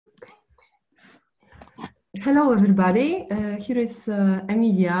Hello, everybody. Here is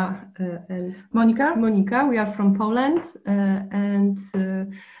Emilia and Monica. We are from Poland, and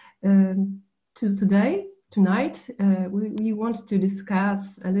tonight, we want to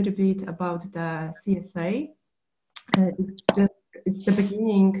discuss a little bit about the CSA. It's the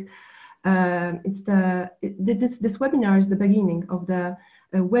beginning. This webinar is the beginning of the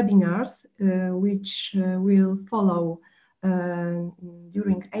webinars which will follow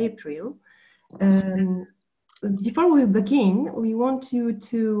during April. Before we begin, we want you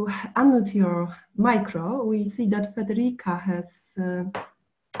to unmute your micro. We see that Federica has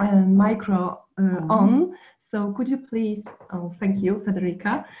a micro on. So could you please, thank you,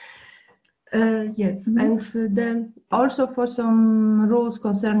 Federica. Yes, and then also for some rules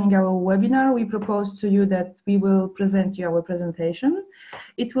concerning our webinar, we propose to you that we will present you our presentation.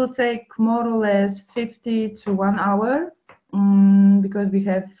 It will take more or less 50 to 1 hour because we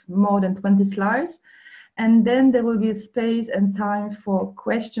have more than 20 slides. And then there will be space and time for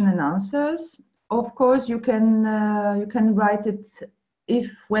question and answers. Of course, you can write it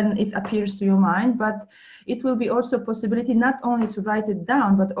when it appears to your mind, but it will be also a possibility not only to write it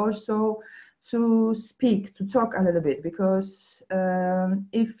down, but also to speak, to talk a little bit, because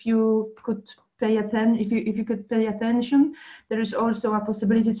if you could pay attention, if you could pay attention, there is also a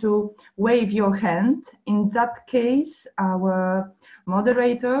possibility to wave your hand. In that case, our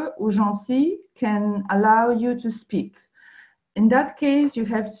moderator, Urgency, can allow you to speak. In that case, you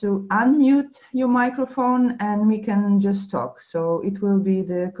have to unmute your microphone and we can just talk. So it will be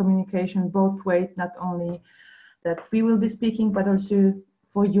the communication both ways, not only that we will be speaking, but also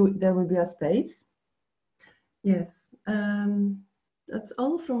for you, there will be a space. Yes, that's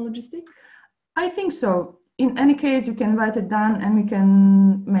all from logistics. I think so. In any case, you can write it down and we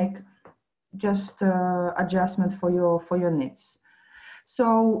can make just adjustment for your needs.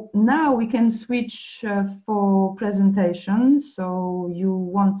 So now we can switch for presentation, so you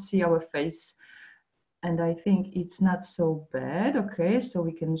won't see our face, and I think it's not so bad. Okay, so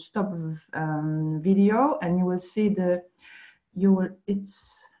we can stop video, and you will see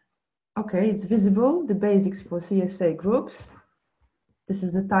it's okay. It's visible. The basics for CSA groups. This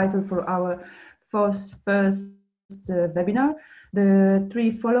is the title for our first webinar. The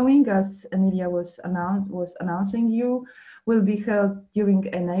 3 following, as Emilia was announcing you, will be held during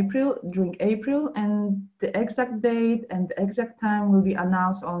April, and the exact date and the exact time will be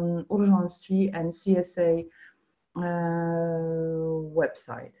announced on Urgency and CSA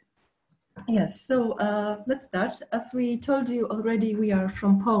website. Yes, so let's start. As we told you already, we are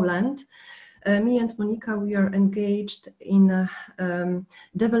from Poland. Me and Monica, we are engaged in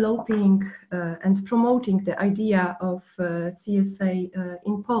developing and promoting the idea of CSA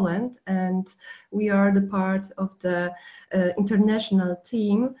in Poland, and we are the part of the international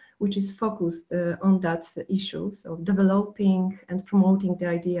team which is focused on that issue, so developing and promoting the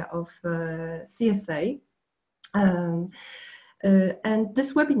idea of CSA. And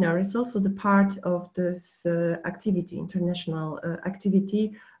this webinar is also the part of this international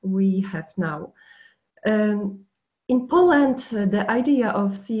activity we have now. In Poland, the idea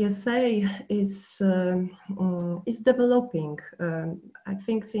of CSA is developing. I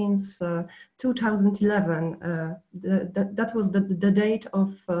think since 2011, that was the date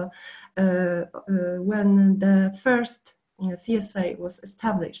of when the first CSA was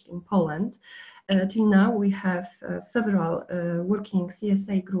established in Poland. Till now, we have several working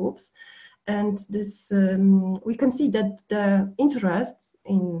CSA groups, and this we can see that the interest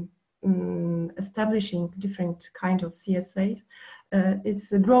in establishing different kind of CSAs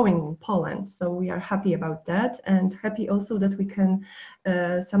is growing in Poland. So we are happy about that, and happy also that we can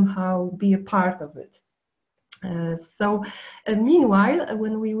somehow be a part of it. Meanwhile,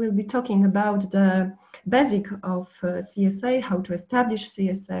 when we will be talking about the basic of CSA, how to establish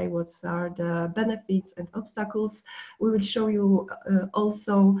CSA, what are the benefits and obstacles, we will show you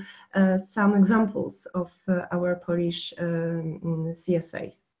also some examples of our Polish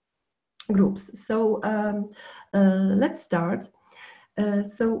CSA groups. So let's start.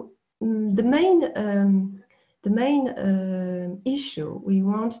 The main issue we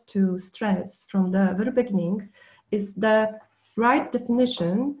want to stress from the very beginning is the right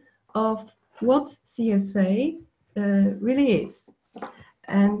definition of what CSA really is.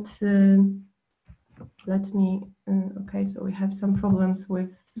 And let me, okay, so we have some problems with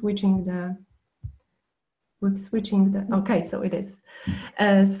switching the, okay, so it is.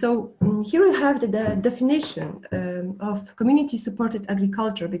 Here we have the definition of community-supported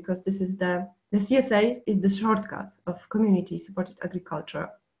agriculture, because this is the CSA is the shortcut of community-supported agriculture.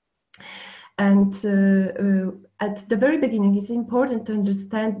 And at the very beginning, it's important to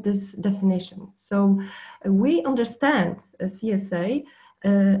understand this definition. So we understand CSA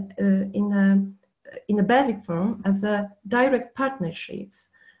in a basic form as a direct partnership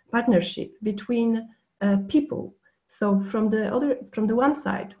between people. So from the one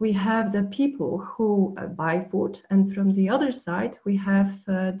side, we have the people who buy food, and from the other side, we have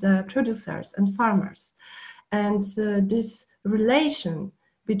the producers and farmers. And this relation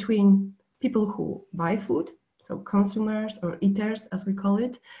between people who buy food, so consumers or eaters, as we call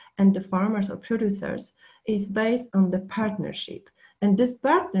it, and the farmers or producers, is based on the partnership. And this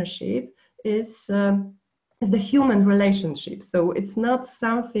partnership is the human relationship. So it's not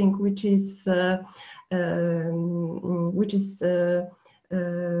something which is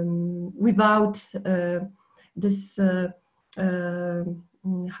without this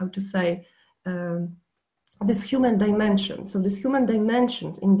how to say this human dimension. So this human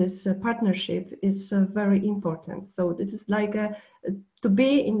dimensions in this partnership is very important. So this is like to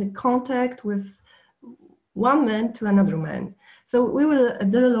be in contact with one man to another man. So we will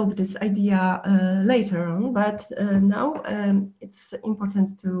develop this idea later on, but now it's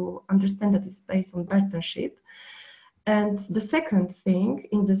important to understand that it's based on partnership. And the second thing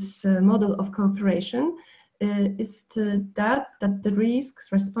in this model of cooperation is that the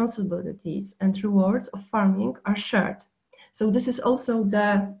risks, responsibilities, and rewards of farming are shared. So this is also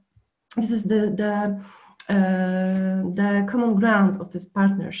the common ground of this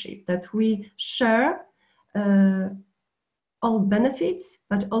partnership, that we share all benefits,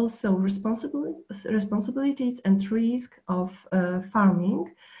 but also responsibilities and risk of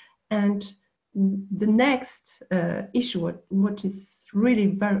farming. And the next issue, which is very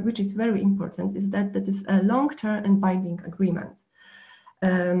important, is that is a long-term and binding agreement.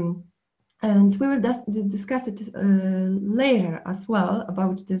 And we will discuss it later as well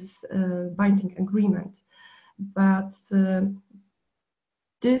about this binding agreement. But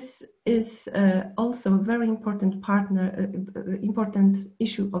this is also a very important important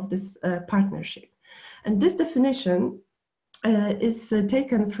issue of this partnership. And this definition is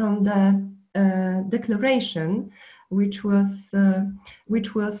taken from the declaration, which was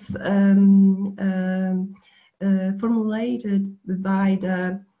formulated by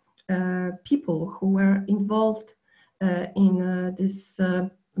the people who were involved in this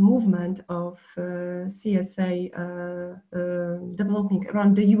movement of CSA developing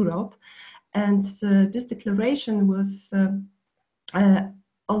around Europe. And this declaration was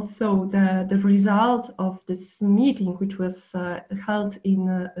also the result of this meeting, which was held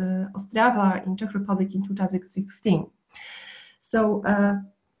in Ostrava in Czech Republic in 2016. So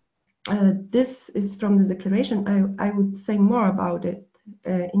this is from the declaration. I would say more about it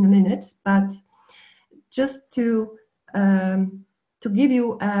in a minute, but just to give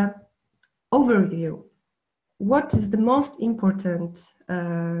you an overview, what is the most important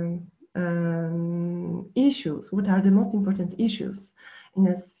issues? What are the most important issues in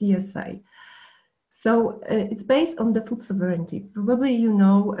a CSA? So it's based on the food sovereignty. Probably you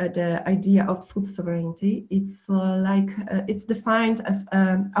know the idea of food sovereignty. It's it's defined as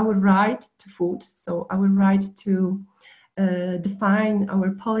our right to food, so our right to define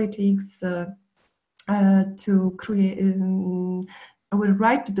our politics, to create our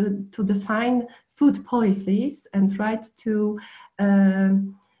right to define food policies, and right to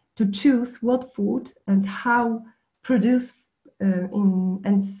choose what food and how produce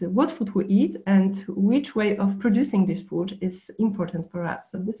and what food we eat and which way of producing this food is important for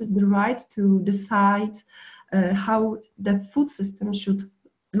us. So this is the right to decide how the food system should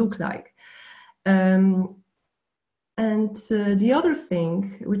look like. And the other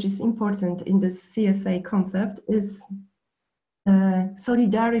thing which is important in this CSA concept is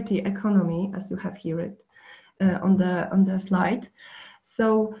solidarity economy, as you have here on the slide.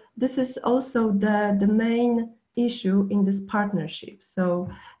 So this is also the main issue in this partnership. So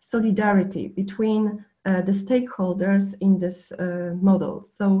solidarity between the stakeholders in this model.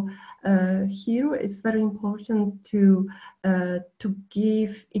 So here it's very important to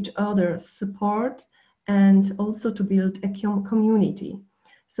give each other support and also to build a community.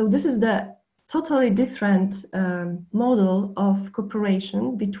 So this is the totally different model of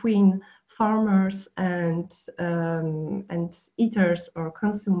cooperation between farmers and eaters or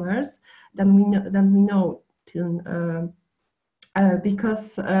consumers than we know till,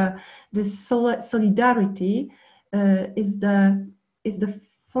 because this solidarity is the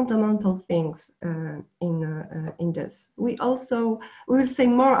fundamental things in this. We will say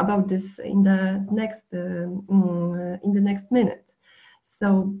more about this in the next minute.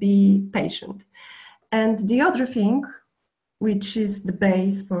 So be patient. And the other thing which is the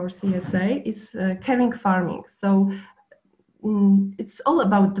base for CSA, is caring farming. So it's all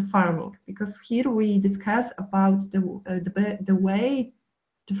about the farming, because here we discuss about the way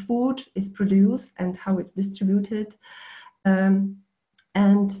the food is produced and how it's distributed, and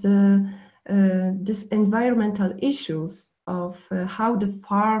these environmental issues of how the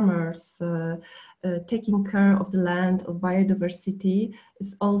farmers taking care of the land, of biodiversity,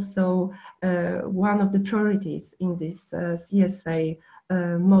 is also one of the priorities in this CSA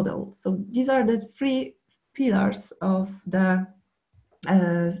model. So these are the three pillars of the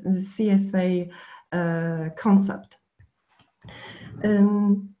CSA concept.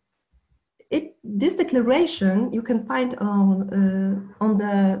 This declaration you can find on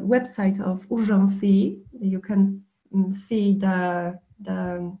the website of Urgency. You can see the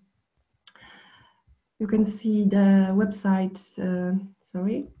website.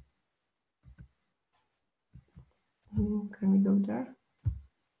 Sorry, can we go there?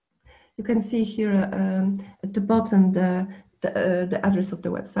 You can see here at the bottom the address of the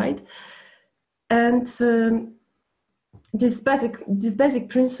website, and these basic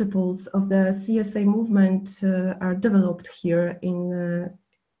principles of the CSA movement are developed here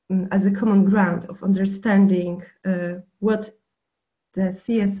as a common ground of understanding what the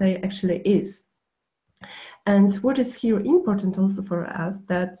CSA actually is. And what is here important also for us,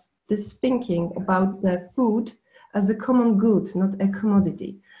 that this thinking about the food as a common good, not a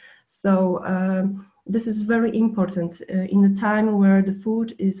commodity. So this is very important in a time where the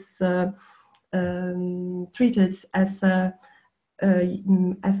food is treated as a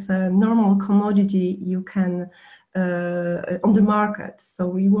normal commodity you can on the market. So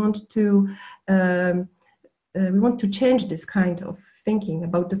we want to change this kind of thinking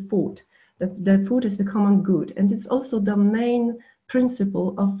about the food, that the food is a common good, and it's also the main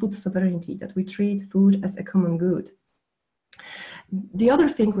principle of food sovereignty, that we treat food as a common good. The other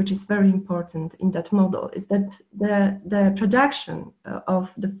thing which is very important in that model is that the production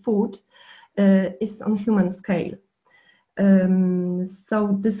of the food is on human scale.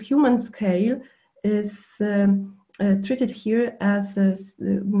 So this human scale is treated here as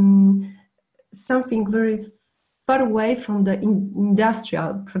something very far away from the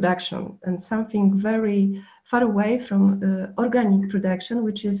industrial production, and something very far away from organic production,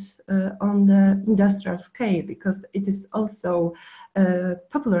 which is on the industrial scale, because it is also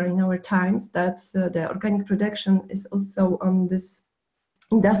popular in our times that the organic production is also on this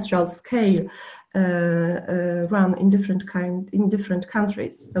industrial scale run in different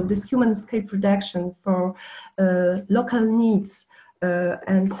countries. So this human scale production for local needs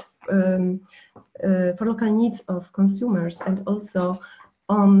and for local needs of consumers, and also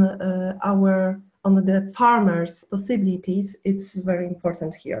on the farmers' possibilities, it's very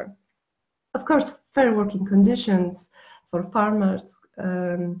important here. Of course, fair working conditions for farmers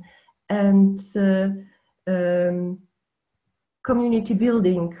and community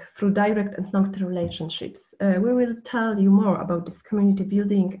building through direct and long-term relationships. We will tell you more about this community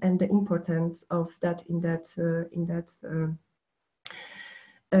building and the importance of that in that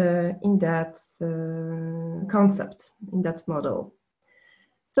concept, in that model.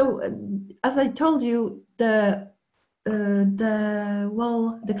 So, as I told you, the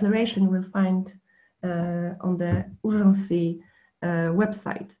whole declaration you will find on the Urgency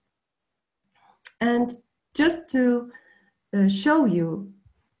website. And just to show you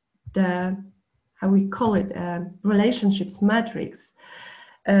how we call it, relationships matrix,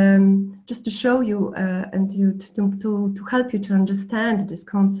 just to show you and to help you to understand this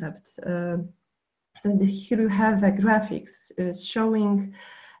concept. So here you have a graphics showing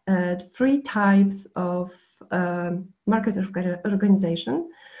 3 types of market organization.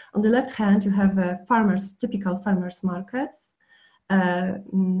 On the left hand, you have typical farmers markets,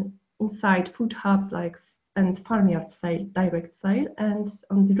 inside food hubs and farmyard sale, direct sale, and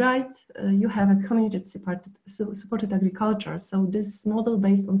on the right you have a community supported agriculture. So this model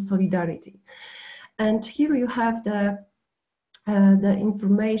based on solidarity, and here you have the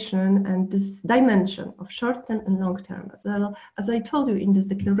information and this dimension of short term and long term. As I told you in this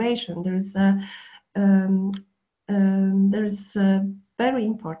declaration, there is very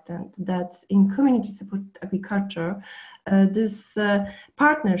important that in community supported agriculture, this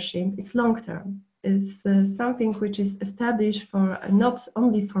partnership is long term. Is something which is established for not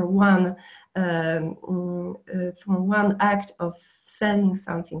only for one act of selling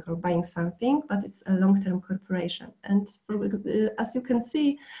something or buying something, but it's a long-term cooperation. And as you can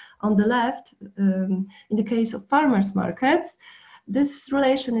see on the left, in the case of farmers markets, this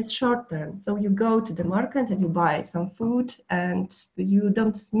relation is short term. So you go to the market and you buy some food, and you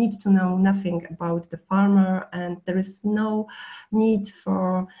don't need to know nothing about the farmer, and there is no need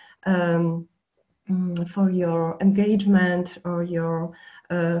for your engagement or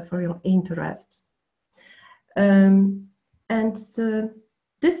for your interest.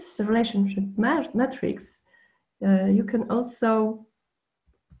 This relationship matrix, you can also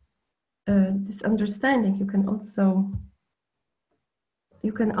this understanding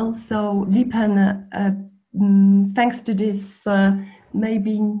you can also deepen thanks to this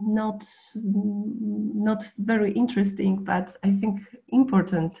maybe not very interesting, but I think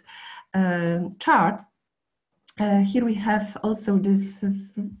important chart. Here we have also this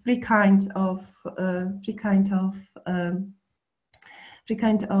three kind of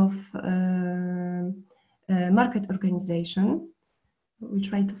market organization. We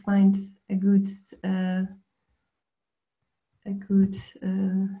try to find a good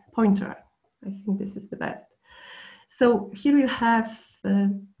pointer. I think this is the best. So here you have,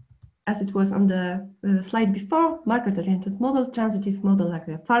 as it was on the slide before, market-oriented model, transitive model like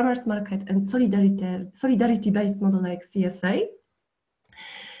a farmers market, and solidarity-based model like CSA.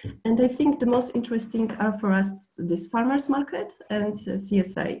 And I think the most interesting are for us this farmers market and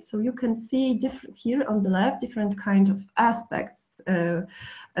CSA. So you can see here on the left different kind of aspects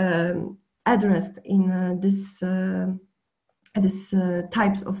addressed in this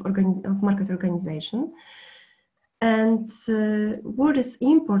types of market organization. And what is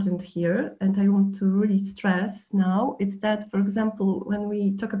important here, and I want to really stress now, is that, for example, when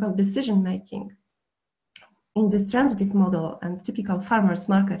we talk about decision making in this transitive model and typical farmers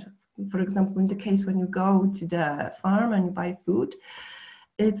market, for example, in the case when you go to the farm and you buy food,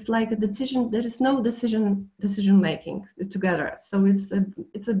 it's like a decision. There is no decision making together. So it's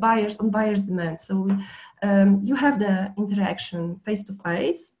a buyer's demand. So you have the interaction face to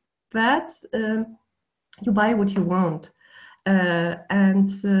face, but you buy what you want, and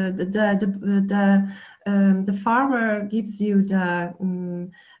the farmer gives you the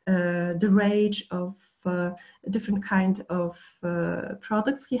range of different kind of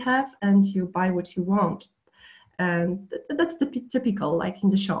products he have, and you buy what you want. And that's the typical, like in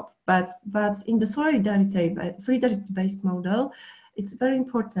the shop. But in the solidarity-based model, it's very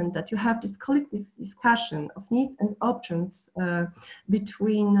important that you have this collective discussion of needs and options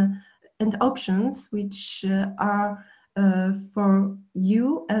and options which are for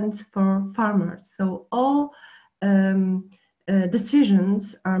you and for farmers. So all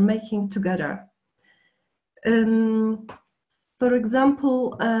decisions are making together. For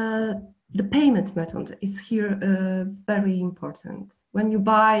example, the payment method is here very important. When you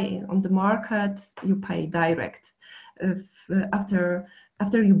buy on the market, you pay direct. After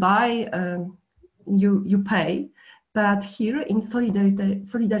you buy, you pay. But here in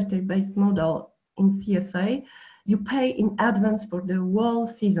solidarity-based model in CSA, you pay in advance for the whole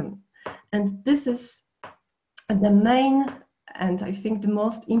season. And this is the main, and I think the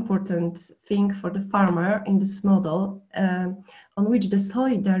most important thing for the farmer in this model, on which the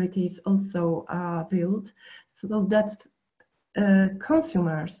solidarity is also built, so that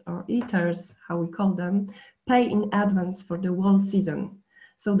consumers or eaters, how we call them, pay in advance for the whole season.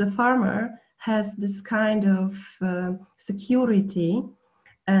 So the farmer has this kind of security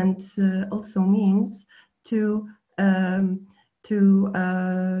and also means to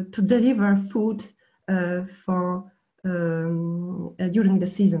deliver food for during the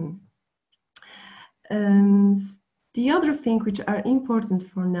season. And the other thing which are important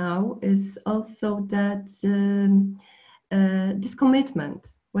for now is also that this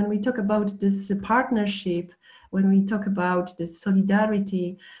commitment. When we talk about this partnership, when we talk about this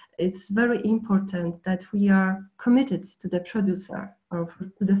solidarity, it's very important that we are committed to the producer or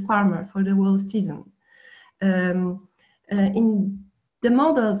to the farmer for the whole season. In the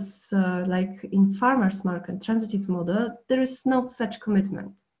models, like in farmers market, transitive model, there is no such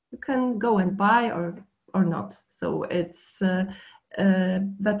commitment. You can go and buy or not. So it's,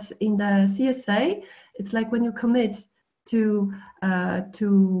 but in the CSA, it's like when you commit to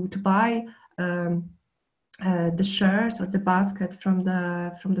buy the shares or the basket from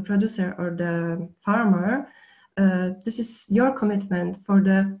the producer or the farmer, this is your commitment for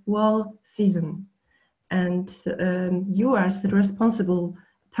the whole season. And you as the responsible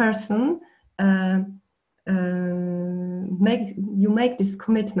person, make this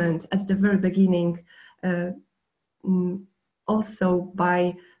commitment at the very beginning, also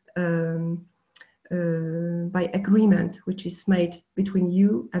by agreement which is made between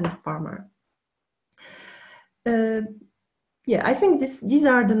you and the farmer. Yeah, I think these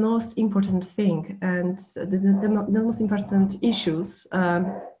are the most important thing and the most important issues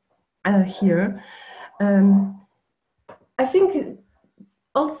here. I think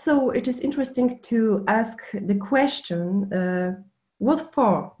also it is interesting to ask the question, what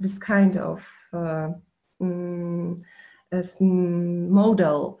for this kind of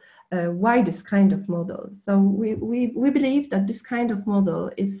model? Why this kind of model? So we believe that this kind of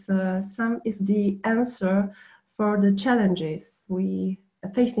model is the answer for the challenges we are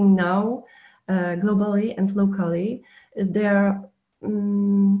facing now, globally and locally. They are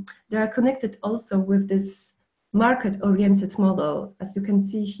connected also with this market-oriented model, as you can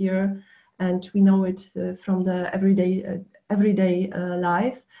see here, and we know it from the everyday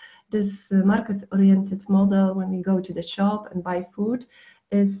life. This market-oriented model, when we go to the shop and buy food,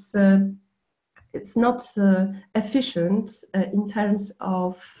 is it's not efficient in terms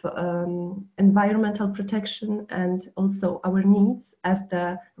of environmental protection and also our needs as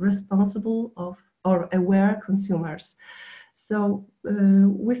the responsible of or aware consumers. So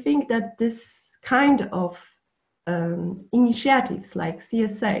we think that this kind of initiatives like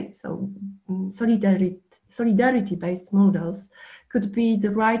CSA, so solidarity-based models, could be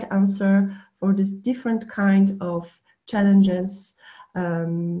the right answer for this different kind of challenges,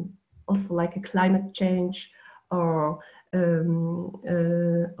 also like a climate change or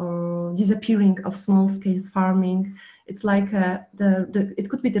disappearing of small-scale farming. It's like it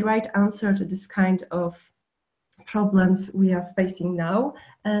could be the right answer to this kind of problems we are facing now,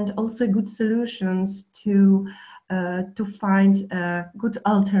 and also good solutions to find good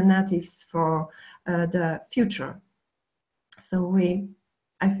alternatives for the future. So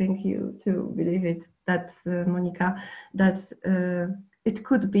I think you too believe it, that Monica, that it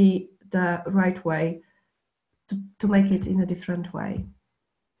could be the right way to make it in a different way.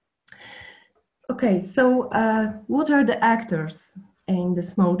 Okay, so what are the actors in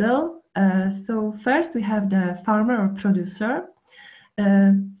this model? So first we have the farmer or producer.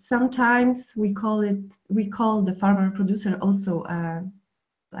 Sometimes we call the farmer or producer also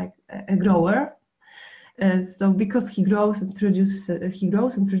like a grower. So because he grows and produces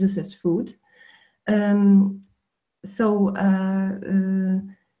food.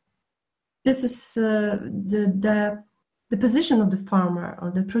 This is the position of the farmer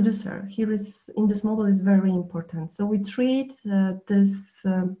or the producer here is in this model is very important. So we treat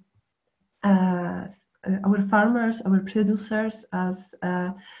our farmers, our producers as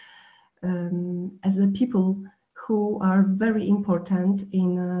the people who are very important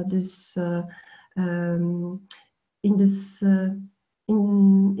in this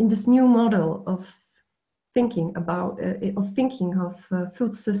new model of thinking about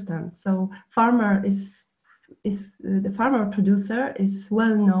food system. So the farmer producer is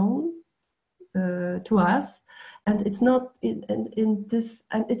well known to us, and it's not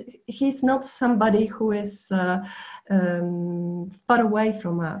he's not somebody who is far away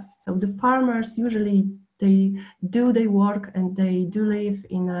from us. So the farmers usually they do their work and they do live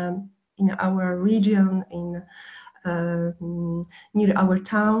in our region, near our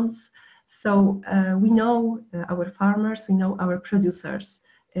towns. So we know our farmers, we know our producers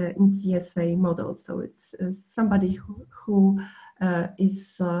in CSA model. So it's somebody who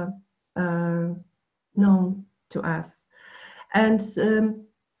is known to us. And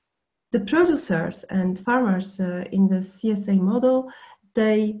the producers and farmers in the CSA model,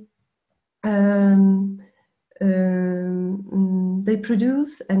 they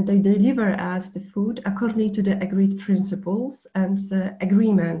produce and they deliver us the food according to the agreed principles and the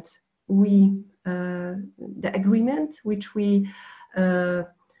agreement which we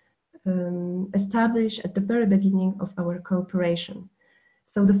establish at the very beginning of our cooperation.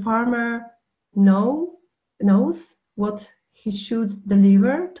 So the farmer knows what he should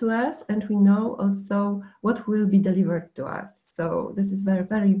deliver to us, and we know also what will be delivered to us. So this is very,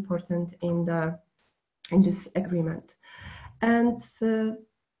 very important in this agreement. And the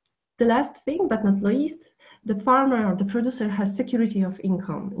last thing, but not least, the farmer or the producer has security of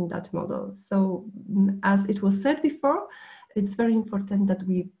income in that model. So as it was said before, it's very important that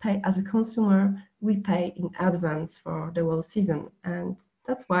we pay, as a consumer, we pay in advance for the whole season. And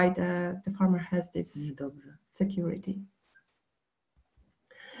that's why the farmer has this security.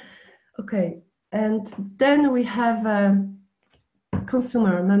 Okay, and then we have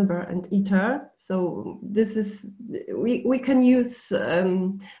consumer, member, and eater. So this is we can use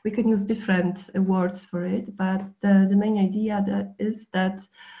different words for it, but the main idea is that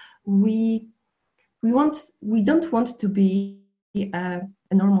we don't want to be a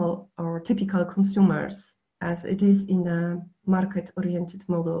normal or typical consumers as it is in a market-oriented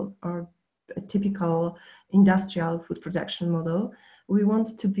model, or a typical industrial food production model. We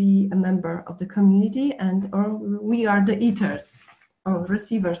want to be a member of the community, and or we are the eaters or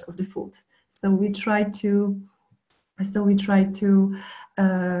receivers of the food. So we try to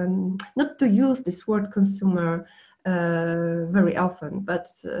not to use this word consumer very often, but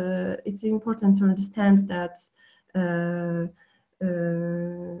it's important to understand that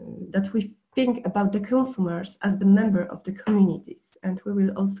that we think about the consumers as the member of the communities, and we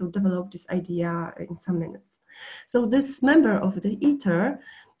will also develop this idea in some minutes. So this member of the eater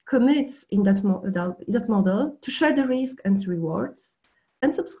commits in that model to share the risk and rewards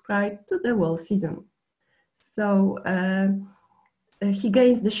and subscribe to the whole season. So he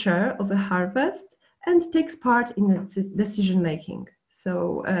gains the share of a harvest and takes part in the decision making.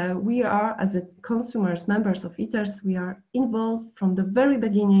 So we are, as a consumers, members of eaters, we are involved from the very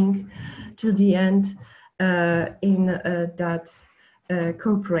beginning till the end in that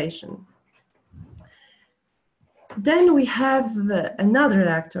cooperation. Then we have another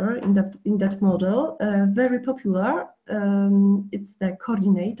actor in that model, very popular. It's the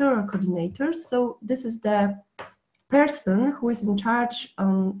coordinator or coordinators. So this is the person who is in charge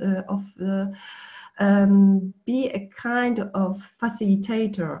of be a kind of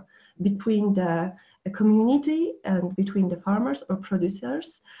facilitator between the community and between the farmers or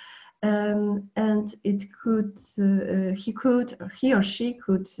producers. And it could, he or she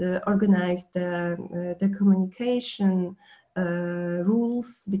could organize the communication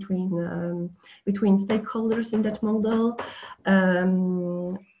rules between stakeholders in that model.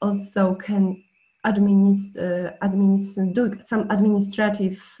 Also can do some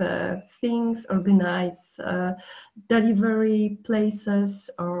administrative things, organize delivery places,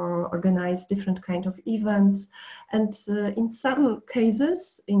 or organize different kind of events. And in some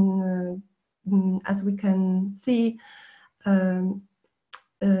cases, as we can see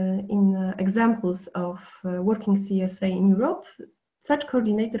in examples of working CSA in Europe, such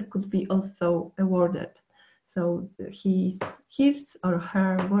coordinator could be also awarded. So his or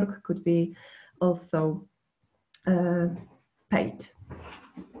her work could be also paid.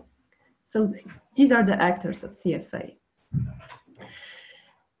 So these are the actors of CSA.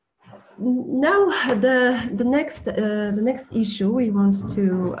 Now the next issue we want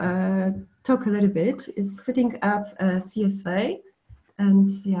to talk a little bit is setting up a CSA, and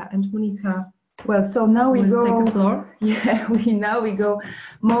Monica. Well, so now we go. Take the floor. Yeah, now we go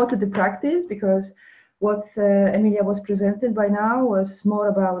more to the practice, because what Emilia was presented by now was more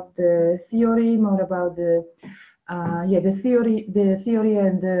about the theory, more about the theory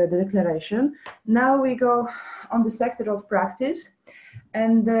and the declaration. Now we go on the sector of practice,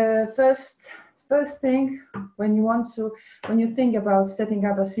 and the first thing when you think about setting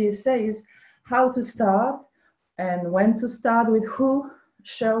up a CSA is how to start and when to start, with who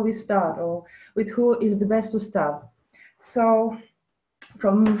shall we start, or with who is the best to start. So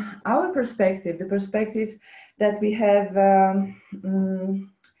from our perspective, the perspective that we have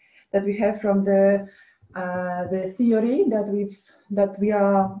from the theory that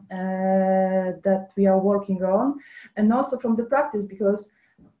we are working on, and also from the practice, because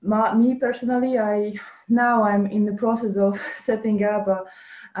me personally, I'm in the process of setting up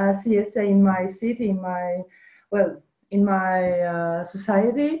a CSA in my city, in my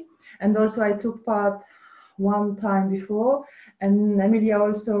society, and also I took part one time before, and Emilia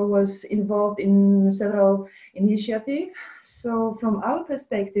also was involved in several initiatives. So from our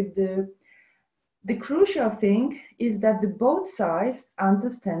perspective, the crucial thing is that both sides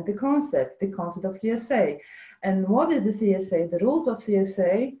understand the concept of CSA. And what is the CSA? The rules of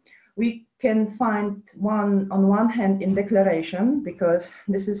CSA, we can find on one hand in declaration, because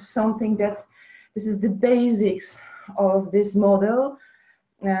this is something this is the basics of this model,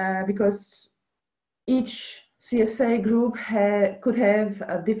 because each CSA group could have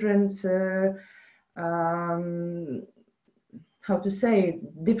a different,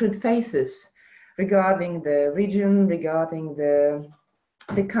 different phases regarding the region, regarding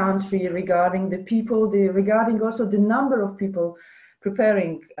the country, regarding the people, regarding also the number of people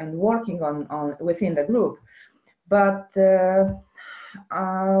preparing and working on within the group. But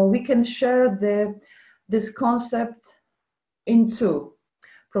we can share this concept in two.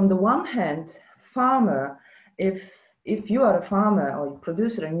 From the one hand, farmer, if you are a farmer or a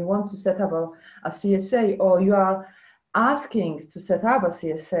producer and you want to set up a CSA, or you are asking to set up a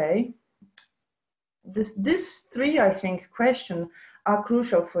CSA, these three, I think, questions are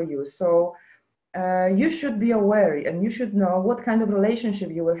crucial for you. So you should be aware, and you should know what kind of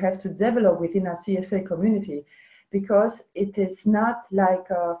relationship you will have to develop within a CSA community, because it is not like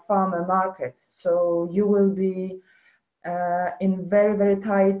a farmer market. So you will be in very, very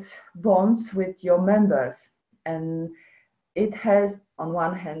tight bonds with your members. And it has, on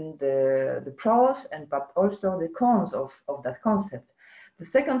one hand, the pros, but also the cons of that concept. The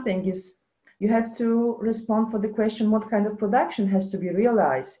second thing is you have to respond for the question, what kind of production has to be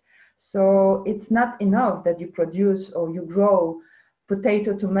realized? So it's not enough that you produce or you grow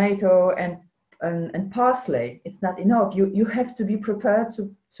potato, tomato, and parsley. It's not enough. You have to be prepared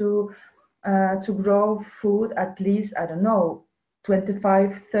to grow food, at least, I don't know,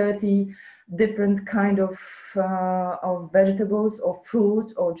 25, 30 different kind of vegetables or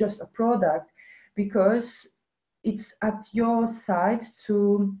fruits or just a product, because it's at your side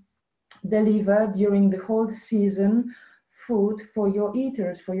to deliver during the whole season food for your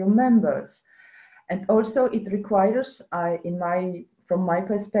eaters, for your members. And also it requires, from my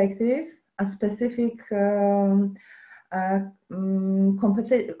perspective, a specific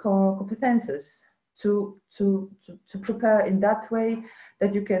competences to prepare in that way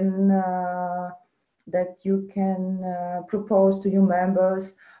that you can propose to your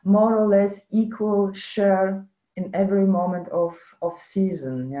members more or less equal share in every moment of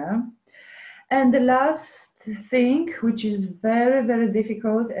season. Yeah. And the last thing, which is very, very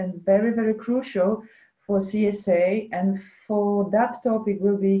difficult and very, very crucial for CSA, and for that topic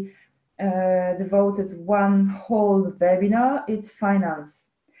will be devoted one whole webinar, it's finances.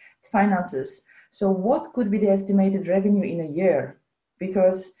 So what could be the estimated revenue in a year?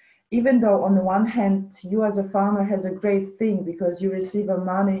 Because even though on the one hand, you as a farmer has a great thing because you receive a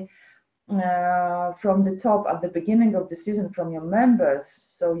money from the top at the beginning of the season from your members,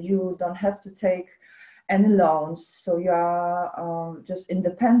 so you don't have to take any loans, so you are just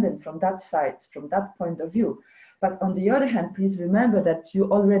independent from that side, from that point of view. But on the other hand, please remember that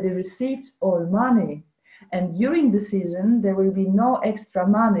you already received all money, and during the season there will be no extra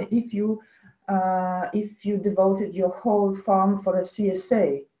money if you devoted your whole farm for a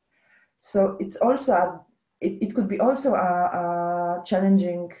CSA. So it's also it could be also a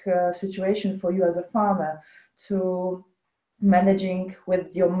challenging situation for you as a farmer to managing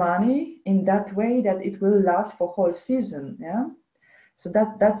with your money in that way that it will last for whole season. Yeah. So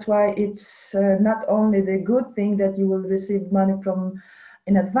that's why it's not only the good thing that you will receive money from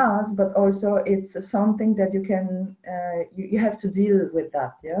in advance, but also it's something that you can you have to deal with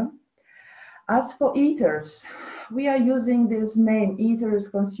that. Yeah. As for eaters, we are using this name, eaters,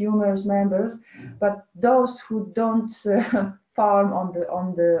 consumers, members, but those who don't farm on the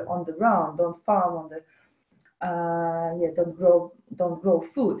ground, don't farm on the don't grow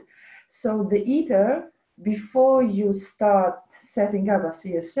food. So the eater, before you start setting up a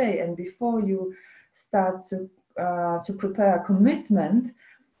CSA and before you start to prepare a commitment,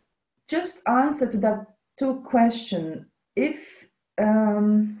 just answer to that two questions. If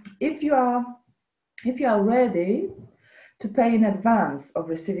you are ready to pay in advance of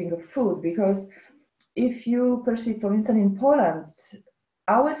receiving of food, because if you perceive, for instance, in Poland,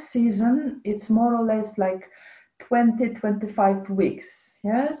 our season, it's more or less like 20-25 weeks.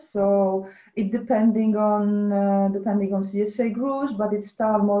 Yeah, so it depending on CSA groups, but it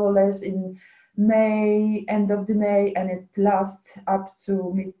starts more or less in May, end of the May, and it lasts up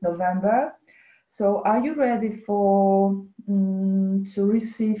to mid-November. So are you ready for to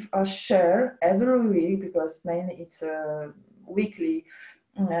receive a share every week, because mainly it's a weekly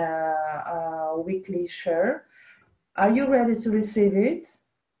share? Are you ready to receive it?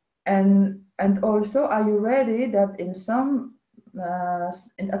 And also, are you ready that in some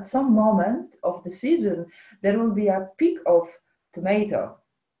at some moment of the season there will be a peak of tomato,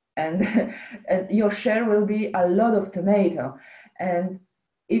 and, and your share will be a lot of tomato, and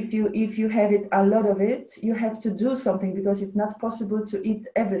if you have it a lot of it, you have to do something, because it's not possible to eat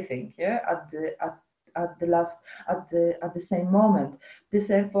everything. Yeah, at the same moment. The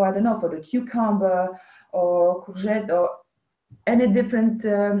same for, I don't know, for the cucumber or courgette or any different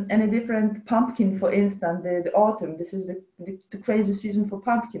pumpkin, for instance, the autumn. This is the crazy season for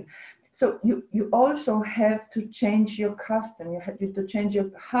pumpkin. So you also have to change your custom. You have to change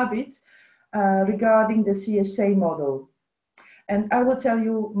your habits regarding the CSA model. And I will tell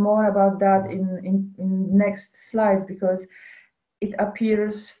you more about that in next slides, because it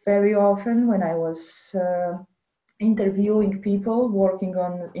appears very often when I was interviewing people working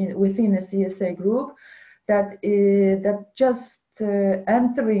within a CSA group, that just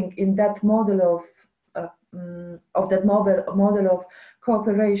entering in that model of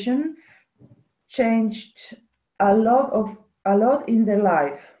cooperation changed a lot in their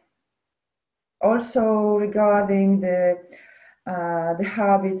life. Also regarding the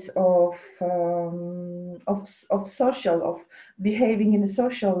habits of behaving in the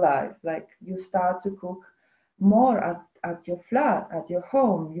social life, like you start to cook more at your flat, at your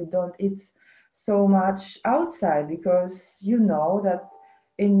home. You don't eat so much outside because you know that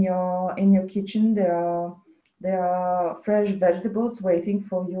in your kitchen there are fresh vegetables waiting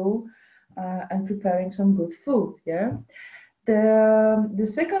for you and preparing some good food. Yeah.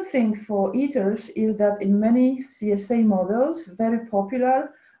 The second thing for eaters is that in many CSA models, very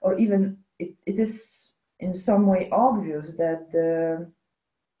popular, or even it is in some way obvious that the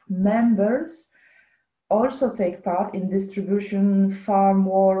members also take part in distribution, farm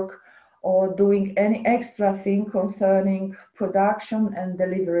work, or doing any extra thing concerning production and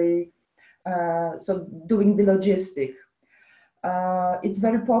delivery, so doing the logistic. It's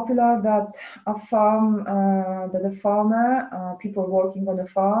very popular that a farmer, people working on a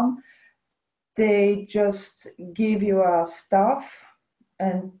farm, they just give you a stuff,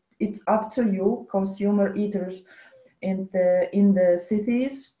 and it's up to you, consumer eaters in the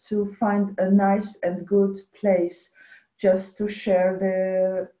cities, to find a nice and good place just to share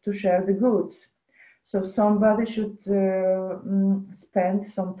the goods. So somebody should spend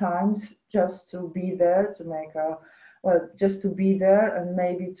some time just to be there, to make a just to be there, and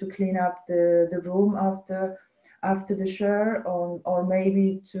maybe to clean up the room after the share, or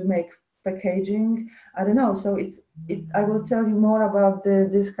maybe to make packaging. I don't know. So I will tell you more about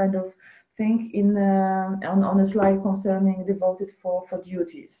this kind of thing on a slide concerning devoted for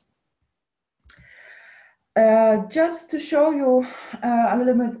duties. Just to show you a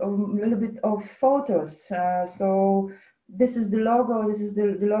little bit of photos. So this is the logo. This is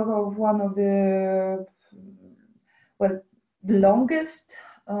the logo of one of the the longest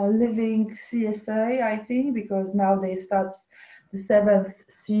living CSA, I think, because now they start the 7th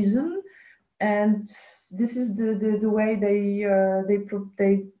season, and this is the way they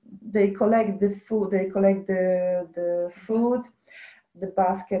collect the food. They collect the food, the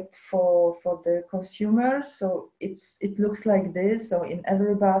basket for the consumer. So it looks like this. So in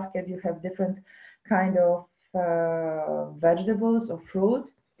every basket you have different kind of vegetables or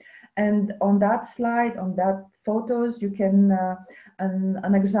fruit. And on that slide, on that photos, you can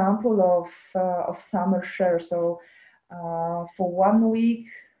an example of summer share. So for 1 week,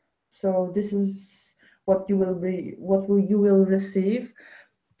 so this is what you will receive.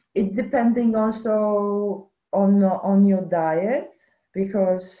 It depending also on your diet,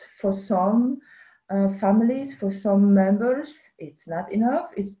 because for some families, for some members, it's not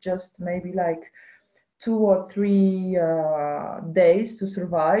enough. It's just maybe like 2 or 3 days to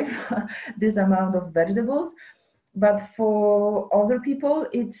survive this amount of vegetables. But for other people,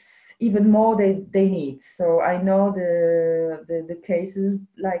 it's even more they need. So I know the cases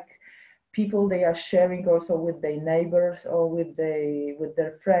like people, they are sharing also with their neighbors or with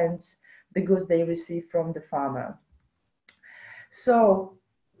their friends the goods they receive from the farmer. So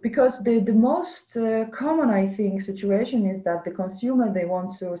because the most common, I think, situation is that the consumer, they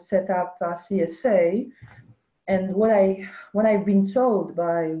want to set up a CSA. And what I've been told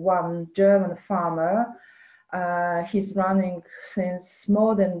by one German farmer, he's running since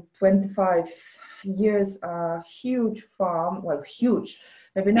more than 25 years a huge farm. Well, huge,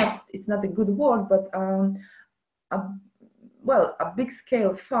 maybe not, it's not a good word, but a big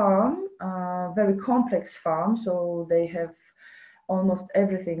scale farm, very complex farm. So they have almost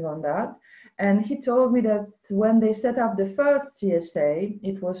everything on that. And he told me that when they set up the first CSA,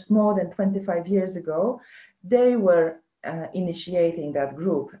 it was more than 25 years ago, they were initiating that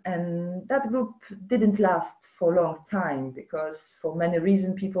group. And that group didn't last for a long time because for many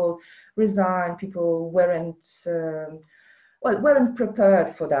reasons, people resigned, people weren't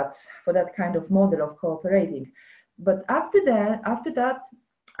prepared for that kind of model of cooperating. But after that,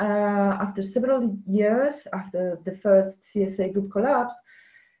 after several years, after the first CSA group collapsed,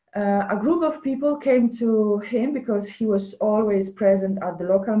 a group of people came to him because he was always present at the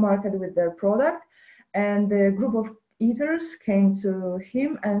local market with their product. And the group of eaters came to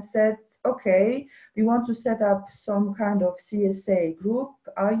him and said, okay, we want to set up some kind of CSA group.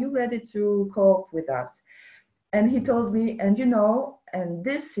 Are you ready to cope with us? And he told me, and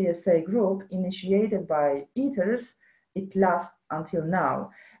this CSA group initiated by eaters, it lasts until now.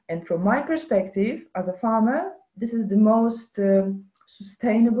 And from my perspective as a farmer, this is the most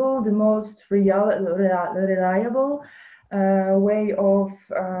sustainable, the most reliable way of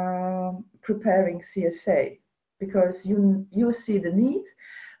preparing CSA, because you see the need,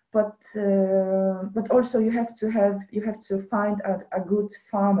 but also you have to find a good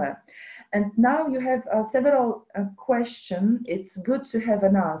farmer. And now you have several questions. It's good to have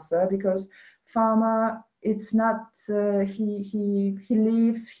an answer, because farmer, it's not he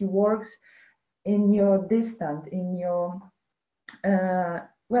lives, he works in your distant, in your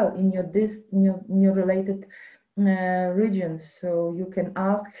in your related regions. So you can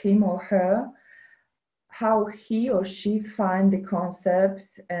ask him or her how he or she find the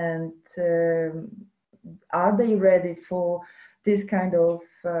concept, and are they ready for this kind of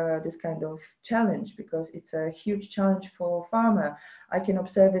challenge, because it's a huge challenge for farmer. I can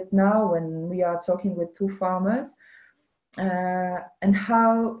observe it now when we are talking with two farmers, and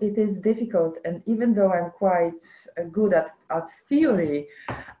how it is difficult. And even though I'm quite good at theory,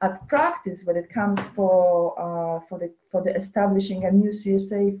 at practice, when it comes for the establishing a new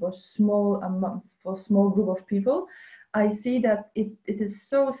CSA for small group of people, I see that it is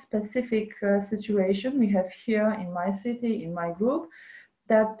so specific situation we have here in my city, in my group,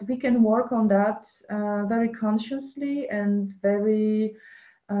 that we can work on that very consciously and very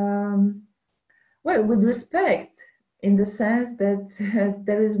well, with respect, in the sense that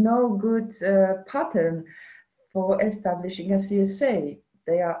there is no good pattern for establishing a CSA.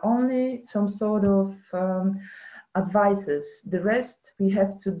 They are only some sort of advices. The rest we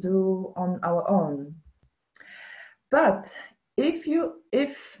have to do on our own. But if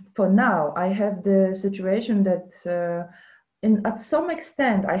for now I have the situation that at some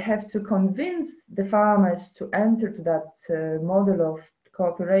extent I have to convince the farmers to enter to that model of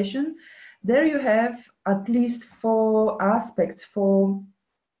cooperation, there you have at least four aspects of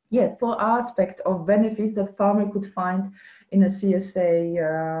benefits that farmer could find in a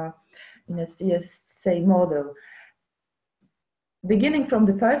CSA model. Beginning from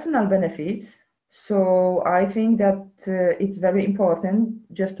the personal benefits, so I think that it's very important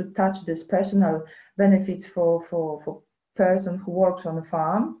just to touch this personal benefits for person who works on a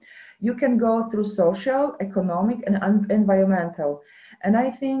farm. You can go through social, economic, and environmental. And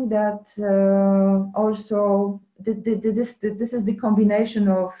I think that also this is the combination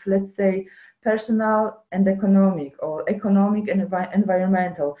of, let's say, personal and economic, or economic and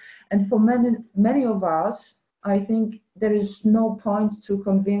environmental. And for many of us, I think there is no point to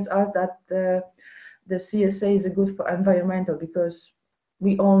convince us that the CSA is good for environmental, because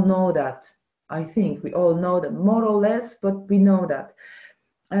we all know that. I think we all know that, more or less, but we know that.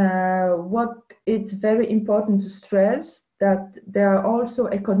 What it's very important to stress, that there are also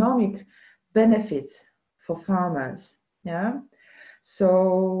economic benefits for farmers. Yeah.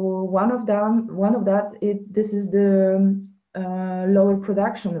 So one of that, this is the lower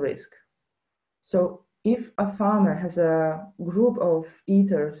production risk. So if a farmer has a group of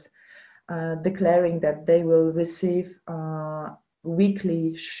eaters declaring that they will receive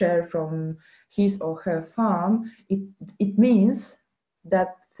weekly share from his or her farm, it means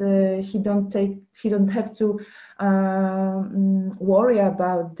that he don't have to worry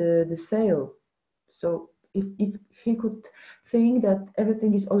about the sale. So he could think that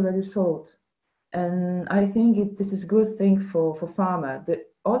everything is already sold, and I think this is a good thing for farmer. The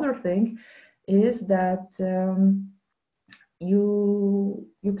other thing is that you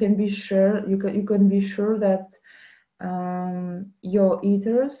can be sure that your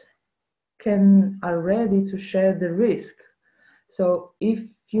eaters are ready to share the risk. So if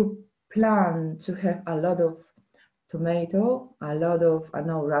you plan to have a lot of tomato, a lot of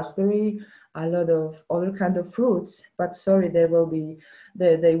raspberry, a lot of other kind of fruits, but sorry, they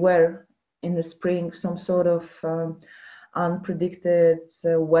were in the spring some sort of unpredicted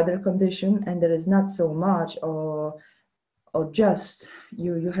weather condition, and there is not so much, or just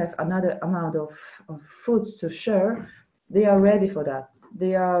you have another amount of foods to share, they are ready for that.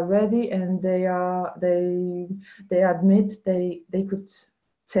 They are ready, and they admit they could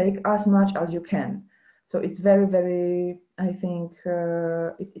take as much as you can. So it's very, very, I think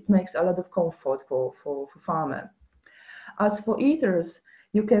it makes a lot of comfort for farmer. As for eaters,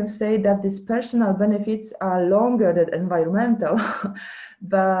 you can say that these personal benefits are longer than environmental,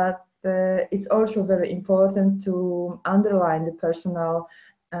 but it's also very important to underline the personal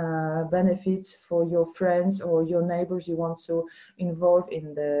benefits for your friends or your neighbors you want to involve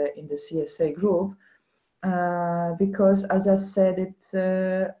in the CSA group, because, as I said, it's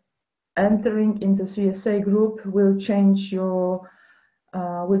entering into CSA group will change your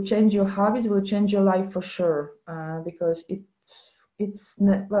habits, will change your life for sure, because it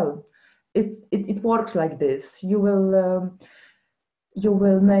works like this. You will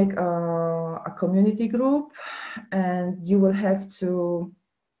make a community group, and you will have to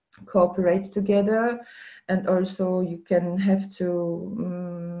cooperate together, and also you can have to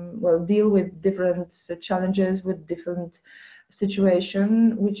deal with different challenges, with different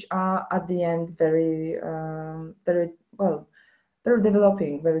situations, which are at the end very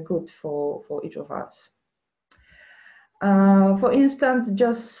developing, very good for each of us. For instance,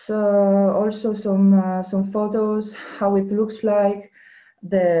 just also some photos how it looks like.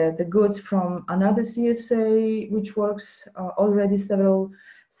 the goods from another CSA, which works already several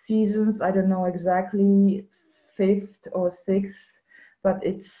seasons. I don't know exactly, fifth or sixth, but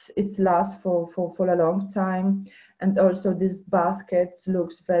it lasts for a long time. And also this basket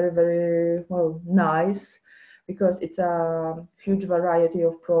looks very, very well nice because it's a huge variety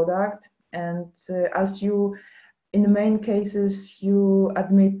of product. And as you in the main cases, you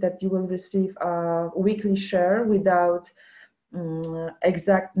admit that you will receive a weekly share without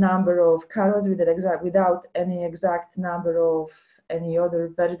exact number of carrots, without any exact number of any other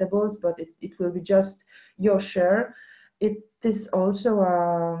vegetables, but it will be just your share. It is also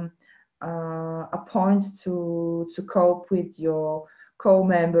a point to cope with your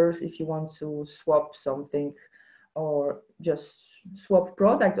co-members if you want to swap something or just swap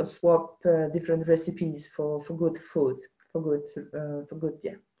product or swap different recipes for good food, for good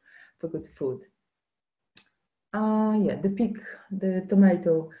food. Yeah, the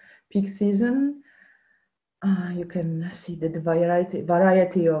tomato peak season. You can see the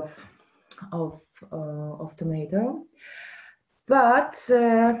variety of tomato, but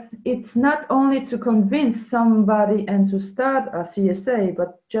it's not only to convince somebody and to start a CSA,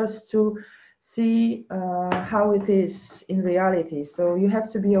 but just to see how it is in reality. So you have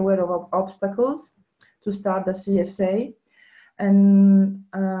to be aware of obstacles to start the CSA. And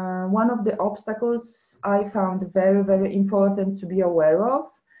one of the obstacles I found very, very important to be aware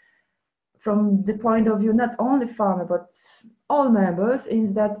of from the point of view, not only farmer, but all members,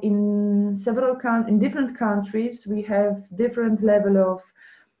 is that in different countries, we have different level of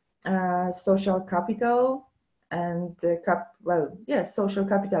social capital and social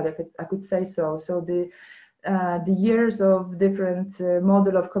capital, I could say so. So the years of different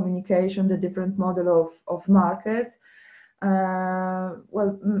model of communication, the different model of market,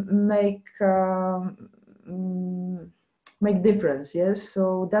 make difference. Yes,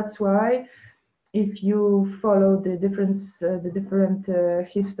 so that's why if you follow the different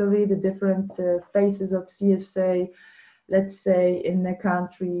history, the different phases of CSA, let's say in a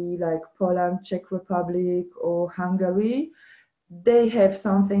country like Poland, Czech Republic, or Hungary, they have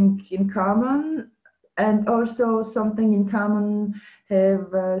something in common. And also something in common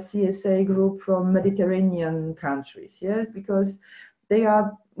have a CSA group from Mediterranean countries, yes, because we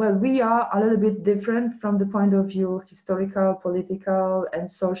are a little bit different from the point of view historical, political, and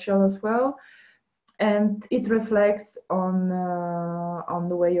social as well. And it reflects on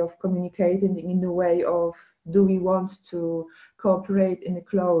the way of communicating, in the way of do we want to cooperate in a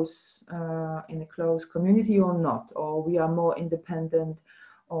close community or not, or we are more independent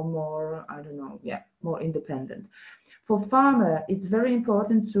or more, I don't know, more independent. For farmer, it's very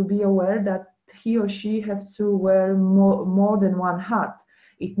important to be aware that he or she has to wear more than one hat.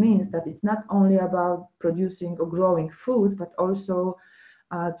 It means that it's not only about producing or growing food, but also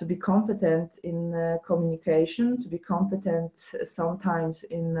to be competent in communication, to be competent sometimes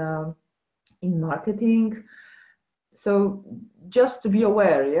in marketing. So just to be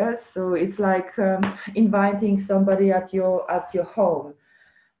aware, yes. So it's like inviting somebody at your home.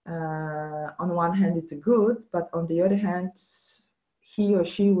 On one hand, it's good, but on the other hand, he or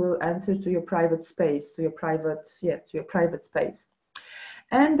she will enter to your private space, to your private space.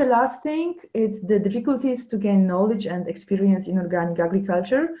 And the last thing is the difficulties to gain knowledge and experience in organic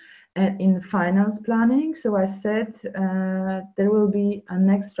agriculture and in finance planning. So I said there will be an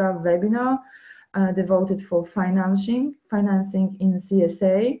extra webinar devoted for financing in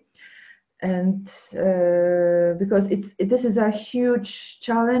CSA. And because this is a huge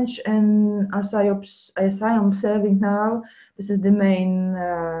challenge, and as I am observing now, this is the main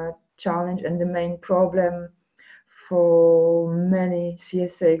challenge and the main problem for many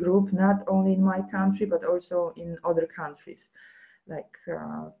CSA groups, not only in my country, but also in other countries. Like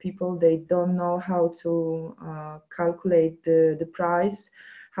people, they don't know how to calculate the price,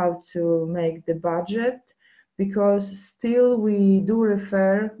 how to make the budget, because still we do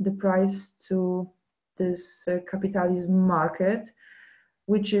refer the price to this capitalism market,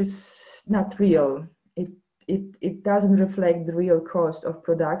 which is not real. It doesn't reflect the real cost of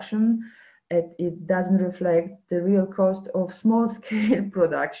production. It doesn't reflect the real cost of small-scale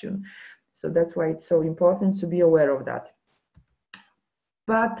production. So that's why it's so important to be aware of that.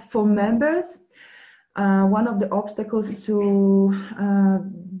 But for members, one of the obstacles to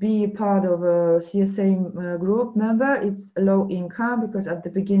be part of a CSA group member is low income, because at the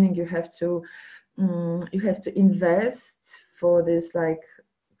beginning you have to invest for this. Like,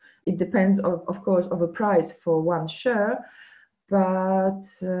 it depends of course of a price for one share, but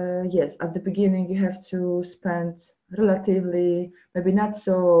yes, at the beginning you have to spend relatively maybe not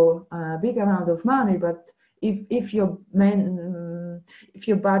so big amount of money. But if your main if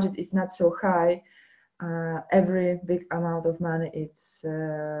your budget is not so high, every big amount of money, it's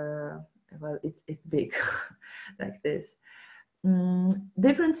well, it's big like this.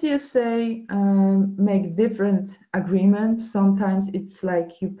 Different CSA make different agreements. Sometimes it's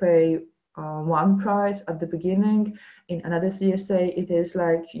like you pay one price at the beginning. In another CSA, it is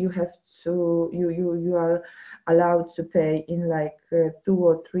like you have to you are allowed to pay in like 2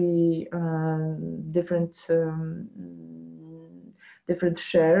 or 3 different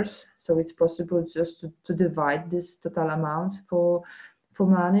shares. So it's possible just to divide this total amount for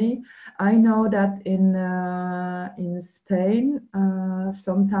money. I know that in Spain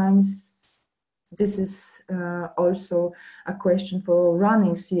sometimes this is also a question for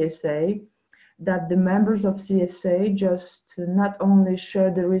running CSA, that the members of CSA just not only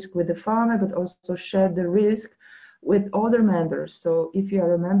share the risk with the farmer, but also share the risk with other members. So if you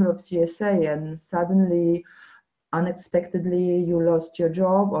are a member of CSA and suddenly unexpectedly you lost your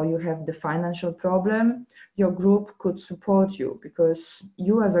job or you have the financial problem, your group could support you, because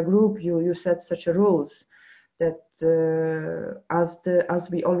you as a group, you set such a rules that as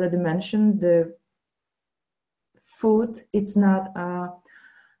we already mentioned, the food, it's not a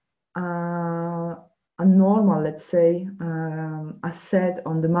normal, let's say, asset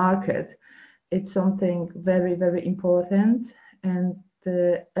on the market. It's something very, very important, and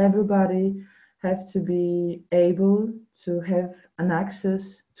everybody have to be able to have an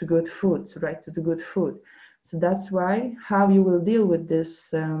access to good food, right, to the good food. So that's why how you will deal with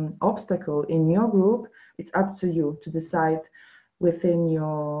this obstacle in your group, it's up to you to decide within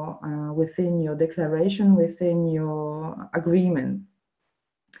your declaration, within your agreement.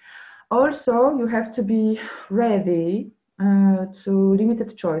 Also, you have to be ready to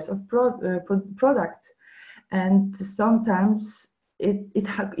limited choice of product, and sometimes it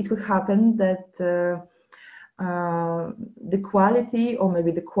could happen that the quality or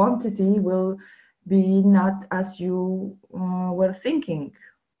maybe the quantity will be not as you were thinking.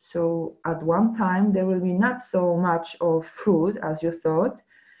 So at one time there will be not so much of fruit as you thought,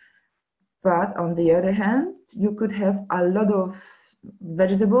 but on the other hand, you could have a lot of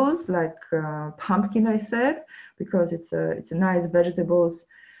vegetables like pumpkin, I said, because it's a nice vegetables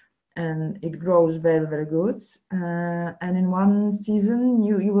and it grows very, very good. And in one season,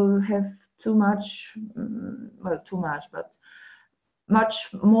 you will have too much, but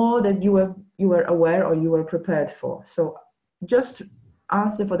much more than you were aware or you were prepared for. So just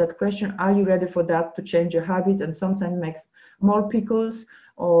answer for that question: are you ready for that, to change your habit and sometimes make more pickles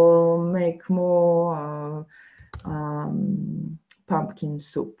or make more pumpkin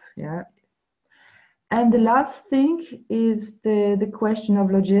soup? Yeah. And the last thing is the question of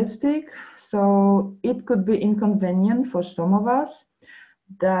logistic. So it could be inconvenient for some of us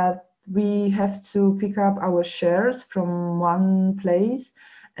that we have to pick up our shares from one place,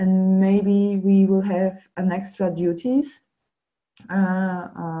 and maybe we will have an extra duties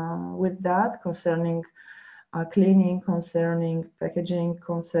with that, concerning cleaning, concerning packaging,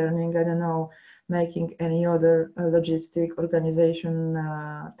 concerning, I don't know, making any other logistic organization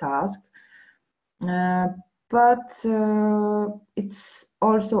task. But it's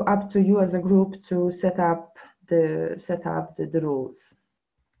also up to you as a group to set up the rules.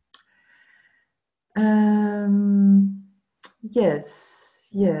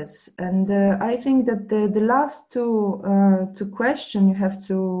 Yes, and I think that the last two questions you have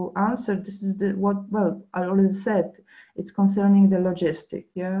to answer. This is well, I already said, it's concerning the logistic,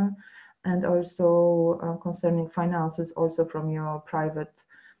 yeah, and also concerning finances, also from your private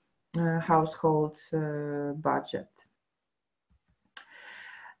household budget.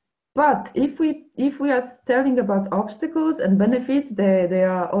 But if we are telling about obstacles and benefits, there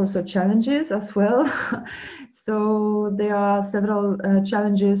are also challenges as well. So there are several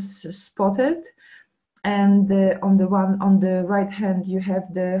challenges spotted, and on the right hand you have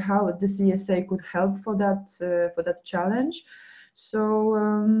how the CSA could help for that challenge. So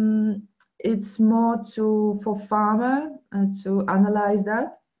it's more for farmer to analyze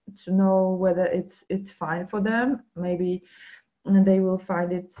that, to know whether it's fine for them. Maybe they will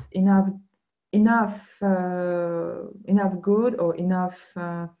find it enough good or enough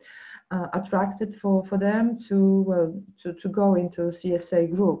attracted for them to go into a CSA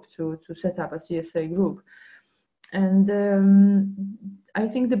group, to set up a CSA group. And I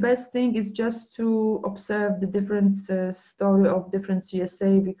think the best thing is just to observe the different story of different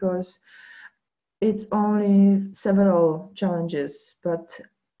CSA, because it's only several challenges, but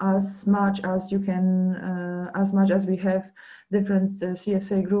as much as you can, as much as we have different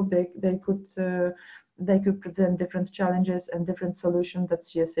CSA group, they could they could present different challenges and different solutions that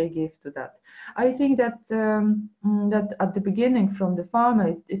CSA give to that. I think that that at the beginning from the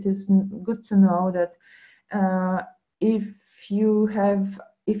farmer, it is good to know that if you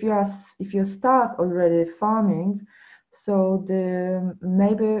start already farming, so the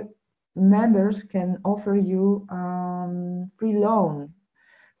maybe members can offer you free loan.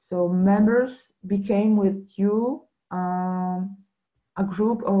 So members became with you a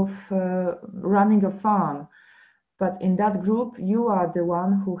group of running a farm, but in that group you are the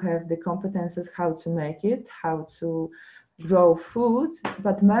one who have the competences how to make it, how to grow food,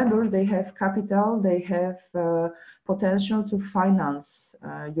 but members, they have capital, they have potential to finance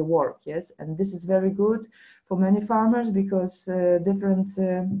your work, yes, and this is very good for many farmers because different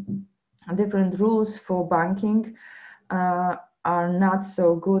rules for banking are not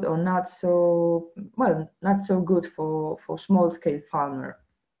so good or not so good for small scale farmer.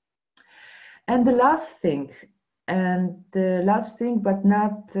 And the last thing, but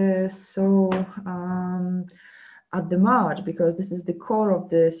not so at the marge, because this is the core of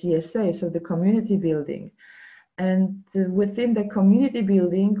the CSA, so the community building. And within the community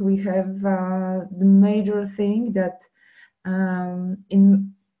building, we have the major thing that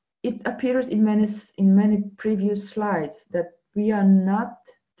it appears in many previous slides that we are not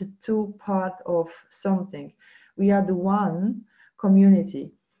the two part of something. We are the one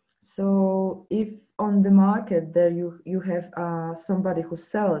community. So if on the market there you have somebody who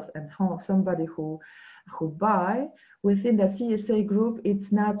sells and somebody who buy, within the CSA group,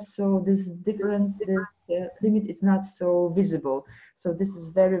 it's not so, this difference, this limit is not so visible. So this is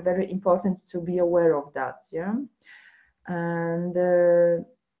very, very important to be aware of that, yeah. And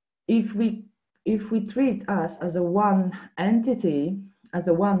if we treat us as a one entity, as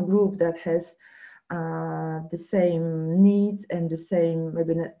a one group that has the same needs and the same,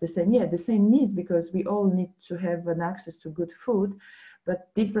 maybe not the same, yeah, the same needs, because we all need to have an access to good food,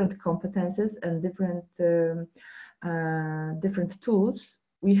 but different competences and different tools.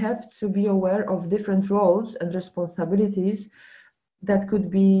 We have to be aware of different roles and responsibilities that could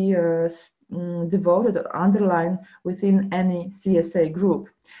be devoted or underlined within any CSA group.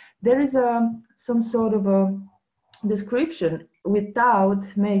 There is some sort of a description without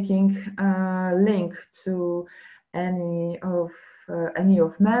making a link to any of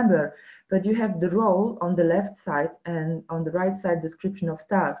member, but you have the role on the left side and on the right side description of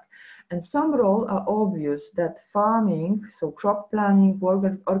task. And some roles are obvious, that farming, so crop planning, work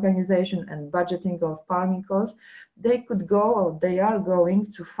organization and budgeting of farming costs, they could go, or they are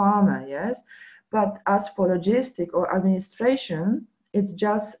going to farmer, yes. But as for logistic or administration, it's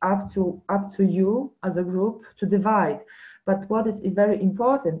just up to you as a group to divide. But what is very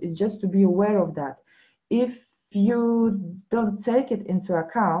important is just to be aware of that. If you don't take it into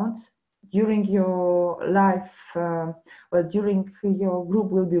account during your life, during your group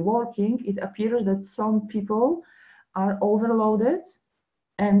will be working, it appears that some people are overloaded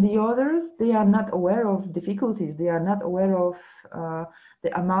and the others, they are not aware of difficulties. They are not aware of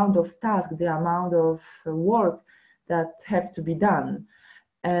the amount of tasks, the amount of work that have to be done.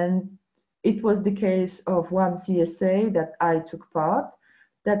 And it was the case of one CSA that I took part,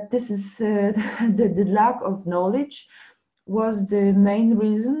 that this is the lack of knowledge was the main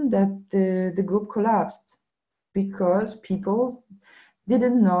reason that the group collapsed, because people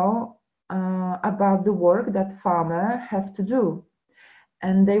didn't know about the work that farmers have to do.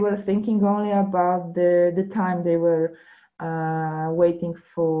 And they were thinking only about the time they were waiting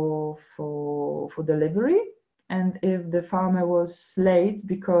for delivery. And if the farmer was late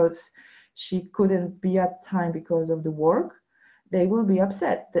because she couldn't be at time because of the work, they will be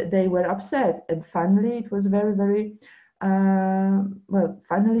upset. They were upset. And finally, it was very, very,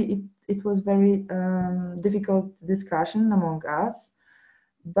 finally, it was very difficult discussion among us.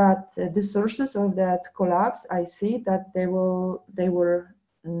 But the sources of that collapse, I see that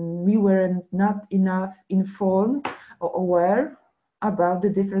we were not enough informed or aware about the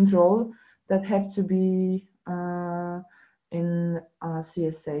different role that have to be in a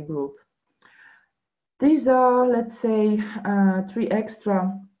CSA group. These are, let's say, 3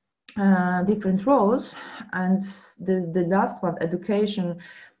 extra different roles, and the last one, education,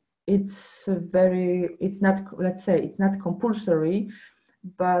 it's not, let's say, it's not compulsory,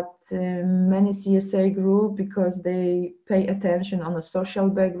 but many CSA group, because they pay attention on a social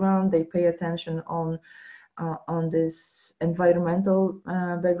background, they pay attention on this environmental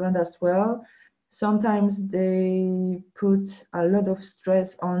background as well. Sometimes they put a lot of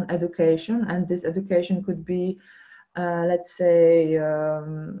stress on education, and this education could be, let's say,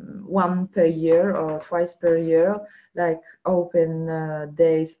 1 per year or twice per year, like open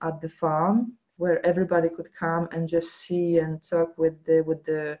days at the farm, where everybody could come and just see and talk with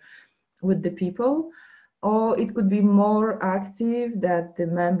the people. Or it could be more active, that the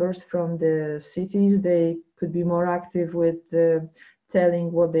members from the cities, they could be more active with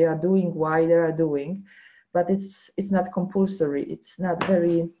telling what they are doing, why they are doing. But it's not compulsory. It's not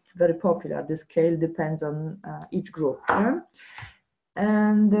very popular. The scale depends on each group. Yeah?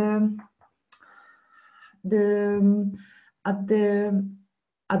 And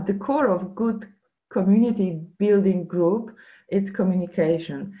at the core of good community building group, it's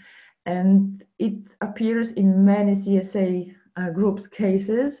communication. And it appears in many CSA groups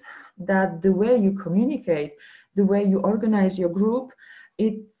cases that the way you communicate, the way you organize your group,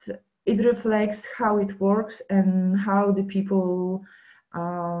 it reflects how it works and how the people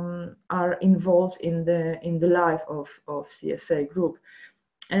are involved in the life of CSA group.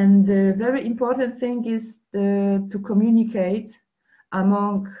 And the very important thing is to communicate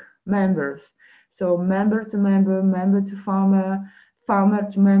among members. So member to member, member to farmer, farmer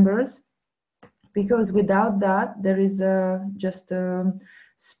to members, because without that there is just a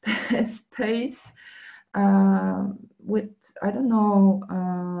space with, I don't know,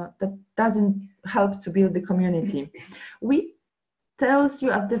 that doesn't help to build the community. We tells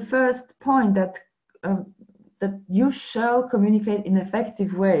you at the first point that that you shall communicate in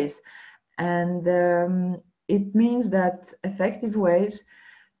effective ways, and it means that effective ways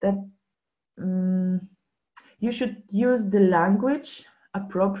that you should use the language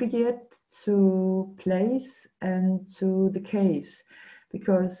appropriate to place and to the case,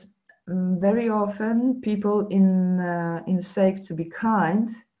 because very often people in sake to be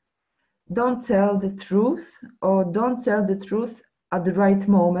kind don't tell the truth, or don't tell the truth at the right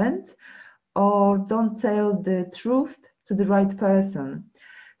moment, or don't tell the truth to the right person.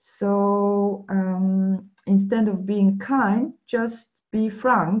 So instead of being kind, just be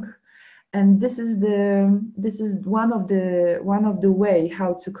frank. And this is one of the way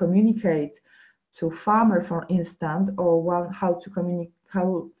how to communicate to farmer, for instance, or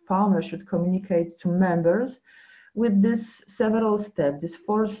how farmer should communicate to members, with this several steps, these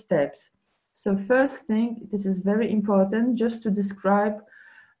 4 steps. So first thing, this is very important, just to describe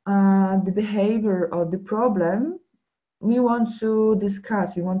the behavior or the problem we want to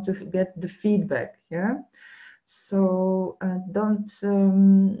discuss. We want to get the feedback. Yeah. So don't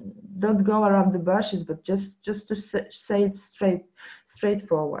go around the bushes, but just to say it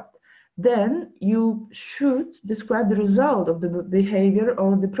straightforward. Then you should describe the result of the behavior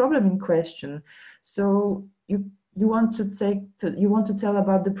or the problem in question. So you want to tell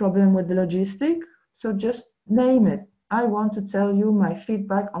about the problem with the logistic. So just name it. I want to tell you my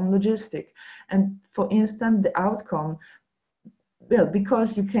feedback on logistic, and for instance, the outcome. Well,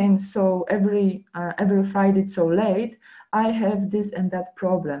 because you came so every Friday so late, I have this and that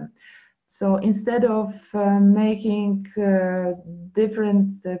problem. So instead of making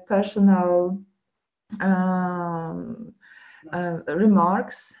different personal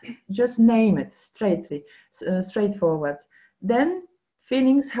remarks, just name it straightforward. Then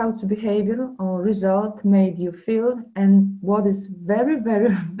feelings, how to behavior or result made you feel, and what is very,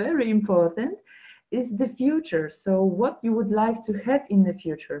 very, very important is the future. So what you would like to have in the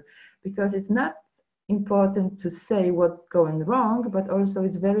future, because it's not important to say what's going wrong, but also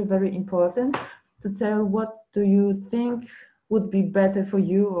it's very, very important to tell what do you think would be better for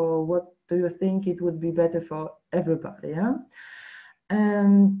you, or what do you think it would be better for everybody. Yeah?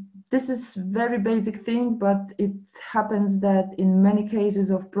 And this is very basic thing, but it happens that in many cases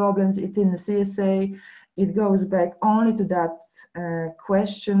of problems within the CSA, it goes back only to that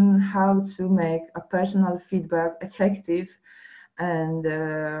question, how to make a personal feedback effective and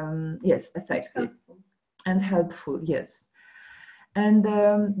yes, effective and helpful, yes. And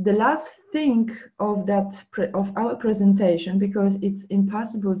the last thing of our presentation, because it's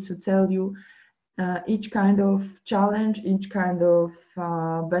impossible to tell you each kind of challenge, each kind of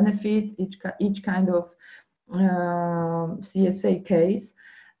benefits, each kind of CSA case.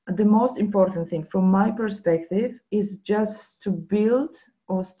 The most important thing from my perspective is just to build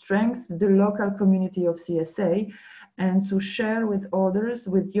or strengthen the local community of CSA, and to share with others,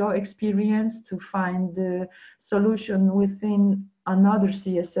 with your experience, to find the solution within another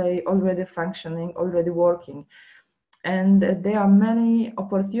CSA already functioning, already working. And there are many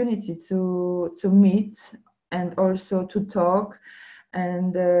opportunities to meet and also to talk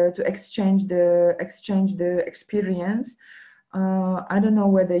and to exchange the experience. I don't know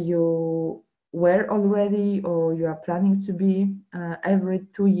whether you were already or you are planning to be. Every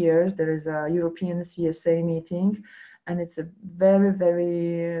 2 years there is a European CSA meeting, and it's a very,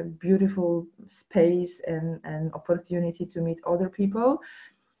 very beautiful space and opportunity to meet other people.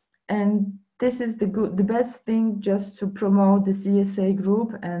 And this is the best thing, just to promote the CSA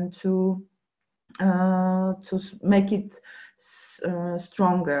group and to make it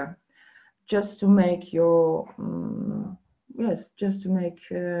stronger, just to make your just to make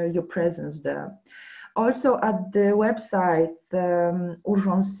your presence there. Also at the website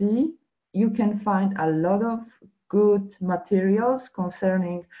Urgency, you can find a lot of good materials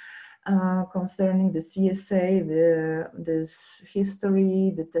concerning the CSA, the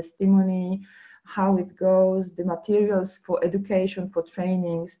history, the testimony, how it goes, the materials for education, for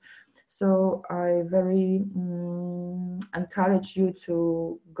trainings. So I very encourage you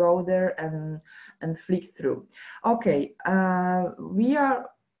to go there and flick through. Okay, we are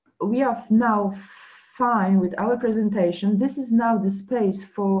now fine with our presentation. This is now the space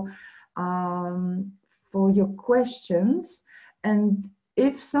for your questions, and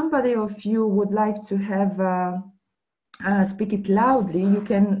if somebody of you would like to have speak it loudly, you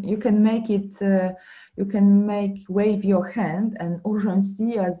can make it. You can wave your hand, and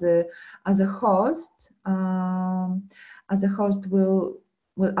Urgency as a host will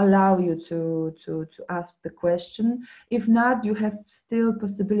allow you to ask the question. If not, you have still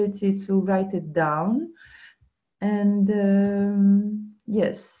possibility to write it down. And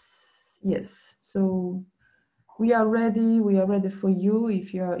yes. So we are ready. We are ready for you.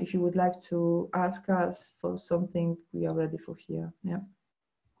 If you would like to ask us for something, we are ready for here. Yeah.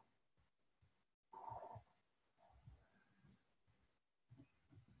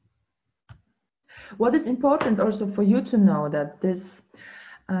 What is important also for you to know that this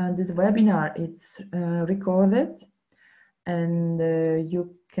webinar, it's recorded, and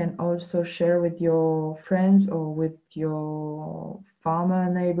you can also share with your friends or with your farmer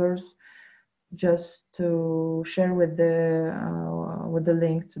neighbors, just to share with the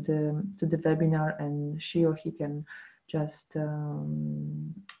link to the webinar, and she or he can just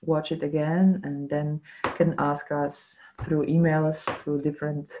watch it again, and then can ask us through emails, through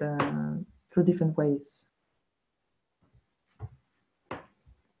different ways.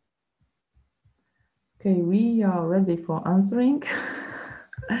 Okay, we are ready for answering.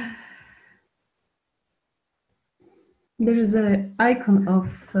 There is an icon of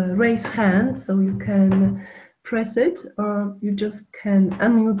raise hand, so you can press it, or you just can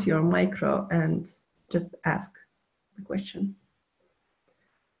unmute your micro and just ask the question.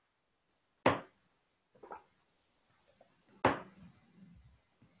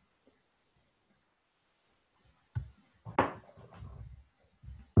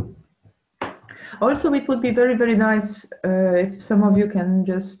 Also, it would be very, very nice if some of you can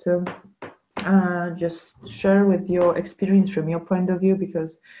just share with your experience from your point of view,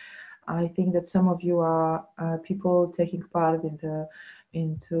 because I think that some of you are people taking part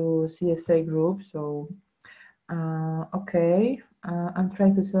into CSA group. So okay, I'm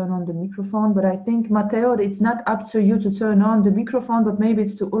trying to turn on the microphone, but I think, Matteo, it's not up to you to turn on the microphone, but maybe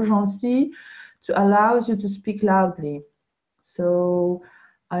it's to Urgency to allow you to speak loudly. So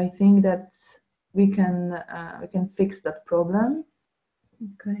I think that we can fix that problem.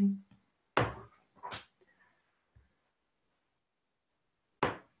 Okay.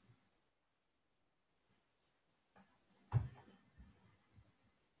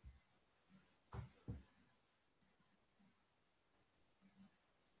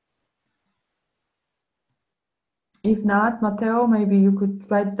 If not, Matteo, maybe you could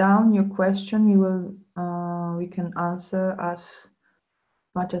write down your question. We can answer as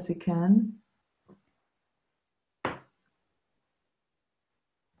much as we can.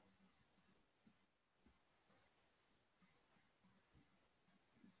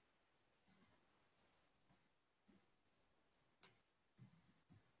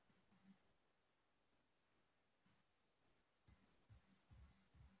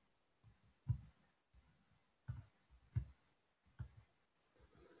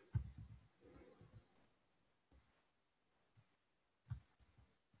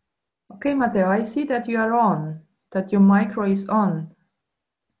 Okay, Matteo, I see that you are on, that your micro is on.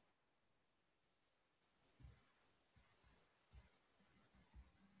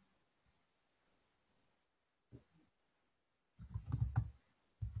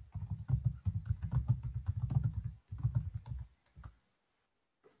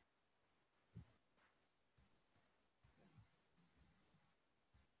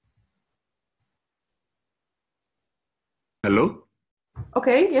 Hello?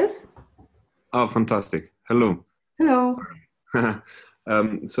 Okay, yes. Oh, fantastic. Hello. Hello.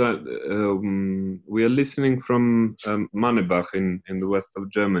 We are listening from Mannebach in the west of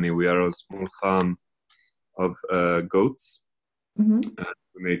Germany. We are a small farm of goats. Mm-hmm.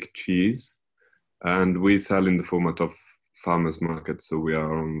 We make cheese, and we sell in the format of farmers markets. So we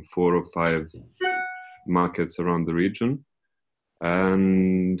are on 4 or 5 markets around the region.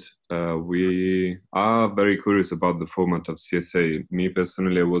 And we are very curious about the format of CSA. Me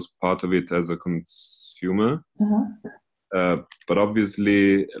personally, I was part of it as a consumer. But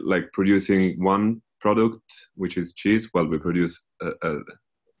obviously, like producing one product, which is cheese, well, we produce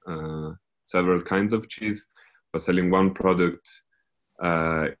several kinds of cheese, but selling one product,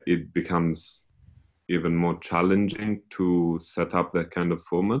 it becomes even more challenging to set up that kind of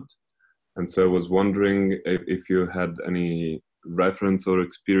format. And so I was wondering if you had any reference or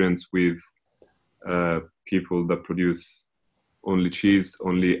experience with people that produce only cheese,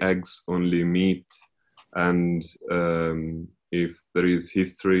 only eggs, only meat, and if there is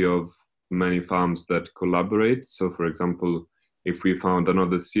history of many farms that collaborate. So for example, if we found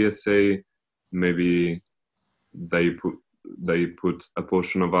another CSA, maybe they put a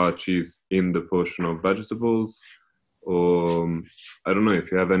portion of our cheese in the portion of vegetables, or I don't know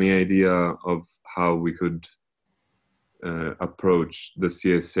if you have any idea of how we could approach the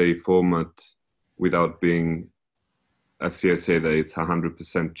CSA format without being a CSA that it's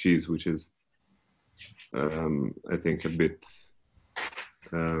 100% cheese, which is I think a bit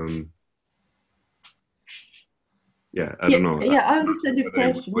I don't know. Yeah, I understand your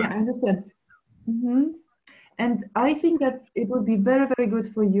question. Yeah, I understand. And I think that it would be very, very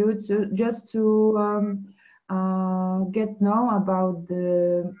good for you to just to get know about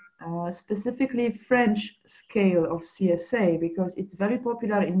the specifically French scale of CSA, because it's very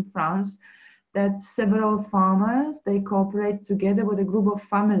popular in France that several farmers, they cooperate together with a group of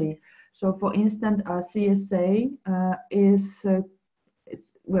family. So for instance, a CSA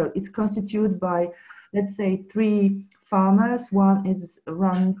it's constituted by, let's say, 3 farmers. One is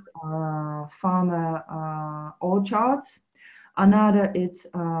runs farmer orchards. Another is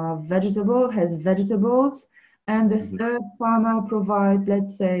has vegetables. And the third farmer provides,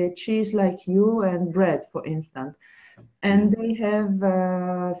 let's say, cheese like you and bread, for instance. And they have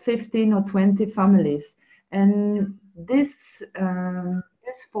 15 or 20 families. And this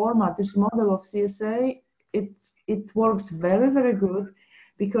format, this model of CSA, it works very, very good,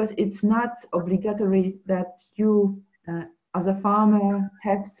 because it's not obligatory that you, as a farmer,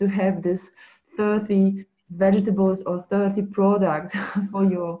 have to have this 30 vegetables or 30 products for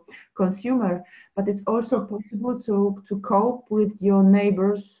your consumer, but it's also possible to cope with your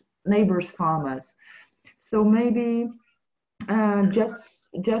neighbors farmers. So maybe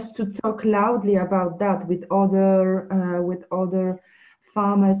just to talk loudly about that with other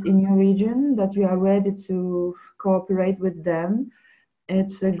farmers in your region, that you are ready to cooperate with them.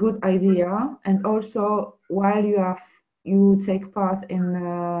 It's a good idea. And also, while you take part in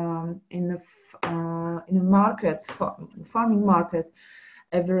a market, farming market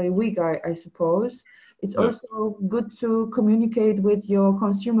every week, I suppose, it's also good to communicate with your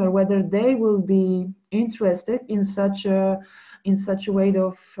consumer whether they will be interested in such a way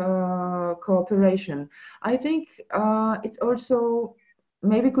of cooperation. I think it's also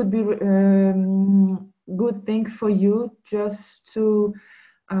maybe could be good thing for you just to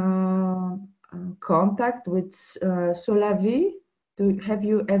contact with Solavi. Have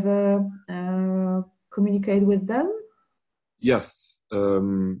you ever communicate with them? Yes.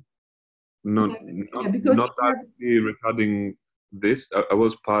 Not directly regarding this. I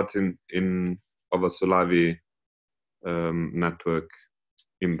was part of a Solavi network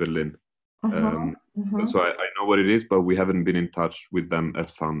in Berlin. So I know what it is, but we haven't been in touch with them as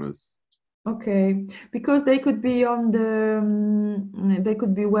farmers. Okay, because they could be they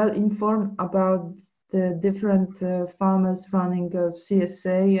could be well informed about the different farmers running a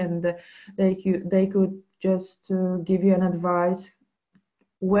CSA, and they could just give you an advice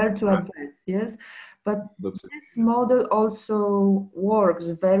where to address. Yes, but this model also works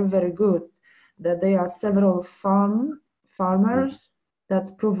very, very good. That there are several farmers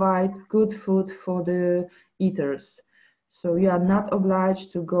that provide good food for the eaters. So you are not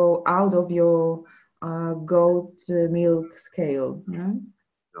obliged to go out of your goat milk scale. Yeah?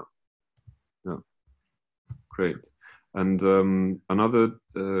 Yeah. Great. And another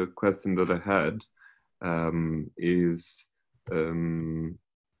question that I had is,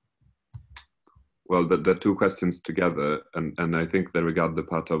 well, the 2 questions together, and I think they regard the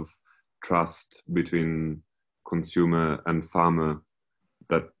part of trust between consumer and farmer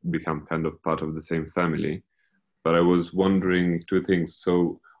that become kind of part of the same family. But I was wondering 2 things.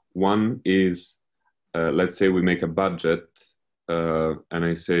 So one is, let's say we make a budget, and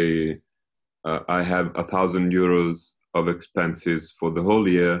I say, I have 1,000 euros of expenses for the whole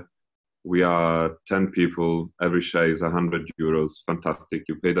year. We are 10 people. Every share is 100 euros. Fantastic.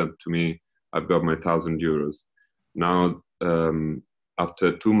 You pay that to me. I've got my 1,000 euros. now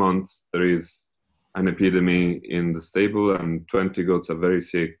after 2 months there is an epidemic in the stable and 20 goats are very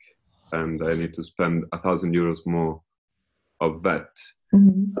sick and I need to spend €1,000 more of vet.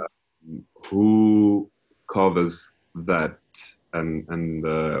 Who covers that, and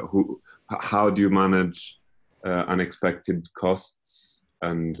how do you manage unexpected costs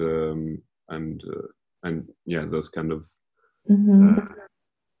and yeah, those kind of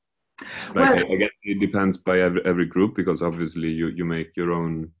Well, I guess it depends by every group, because obviously you make your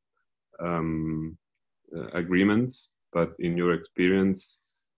own agreements, but in your experience,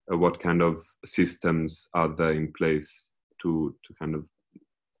 what kind of systems are there in place to kind of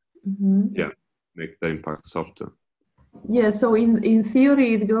yeah, make the impact softer? Yeah, so in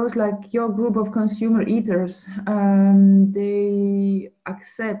theory, it goes like your group of consumer eaters, they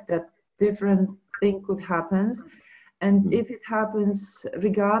accept that different thing could happen. And if it happens,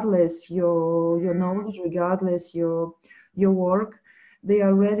 regardless your knowledge, regardless your work, they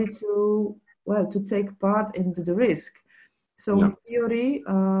are ready to, well, to take part into the risk. So in theory,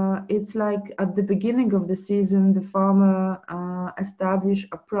 it's like at the beginning of the season, the farmer establish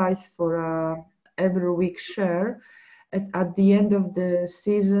a price for every week share. At the end of the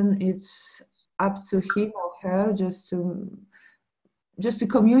season, it's up to him or her just to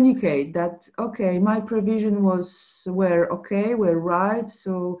communicate that, okay, my provision were right,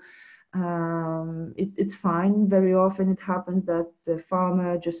 so it's fine. Very often it happens that the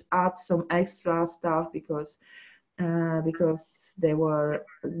farmer just adds some extra stuff because they were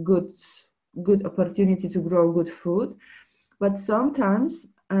good opportunity to grow good food. But sometimes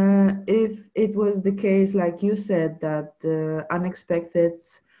if it was the case, like you said, that unexpected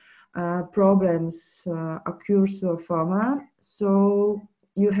problems occurs to a farmer, so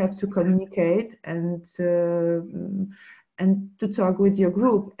you have to communicate and to talk with your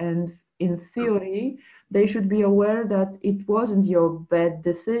group. And in theory, they should be aware that it wasn't your bad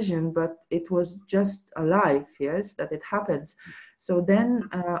decision, but it was just a life, yes, that it happens. So then,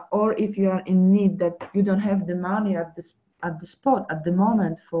 or if you are in need, that you don't have the money at the spot at the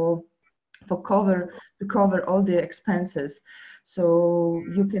moment to cover all the expenses. So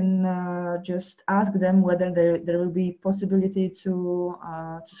you can just ask them whether there will be possibility to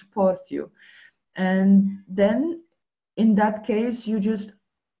support you. And then in that case, you just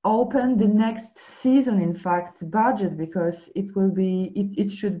open the next season, in fact, budget, because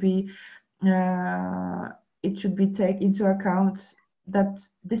it should be take into account that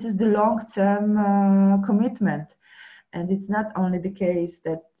this is the long-term commitment. And it's not only the case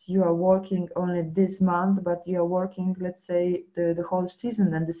that you are working only this month, but you are working, let's say, the whole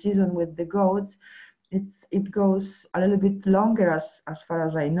season. And the season with the goats, it goes a little bit longer, as far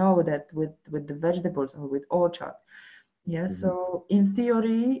as I know, that with the vegetables or with orchard. Yeah. So in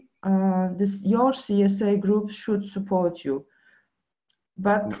theory, your CSA group should support you,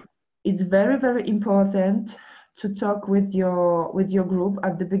 but it's very, very important to talk with your group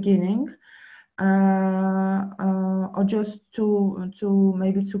at the beginning. Or just to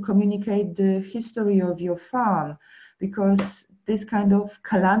maybe to communicate the history of your farm, because this kind of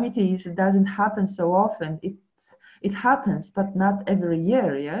calamities doesn't happen so often. It happens, but not every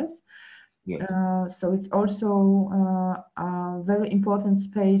year. Yes. Yes. So it's also a very important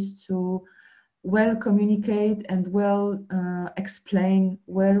space to well communicate and well explain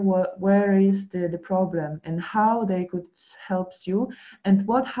where is the problem and how they could help you, and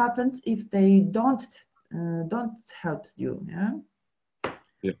what happens if they don't help you. Yeah,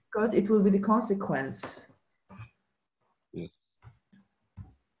 because it will be the consequence. Yes.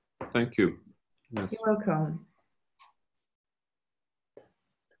 Thank you. Yes. You're welcome.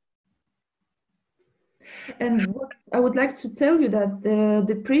 And what I would like to tell you that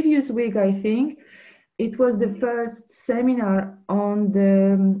the previous week, I think, it was the first seminar on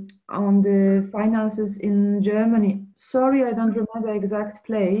the finances in Germany. Sorry, I don't remember exact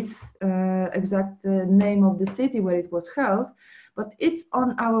place, exact name of the city where it was held, but it's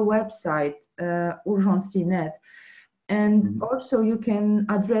on our website, urgence.net. And also you can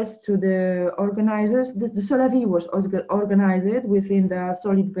address to the organizers. The Solavi was organized within the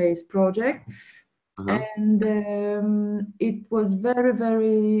Solid Base project. And it was very,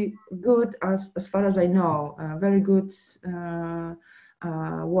 very good, as far as I know, very good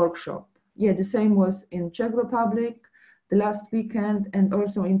workshop. Yeah, the same was in Czech Republic the last weekend, and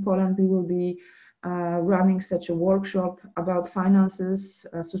also in Poland we will be running such a workshop about finances,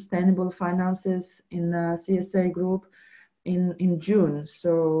 sustainable finances in CSA group in June.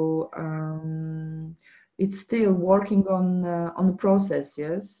 So it's still working on the process,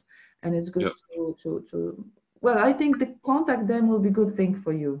 yes. And it's good to well, I think the contact them will be a good thing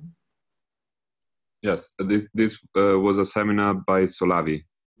for you. Yes, this was a seminar by Solavi.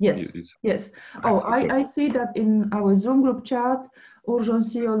 Yes, yes. Oh, I see that in our Zoom group chat,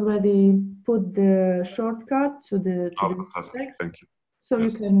 Urgency already put the shortcut to the fantastic. text. Thank you. So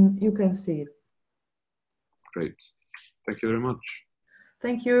yes. you can see it. Great. Thank you very much.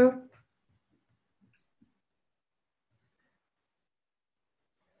 Thank you.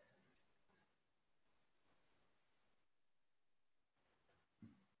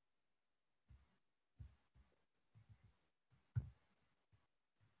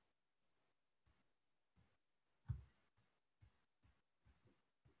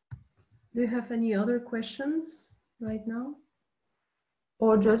 Do you have any other questions right now?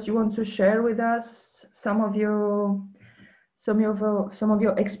 Or just you want to share with us some of your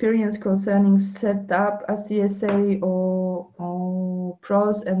experience concerning set up a CSA or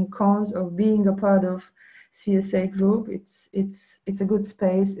pros and cons of being a part of CSA group. It's a good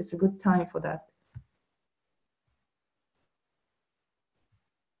space. It's a good time for that.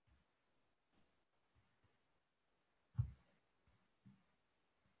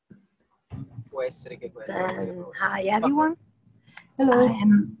 Hi everyone. Hello.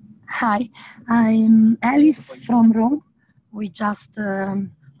 Hi, I'm Alice from Rome. We just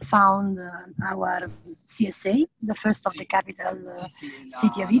found our CSA, the first of the capital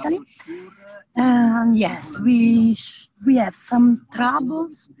city of Italy. And yes, we have some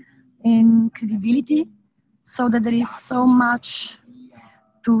troubles in credibility, so that there is so much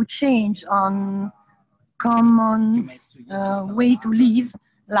to change on common way to live,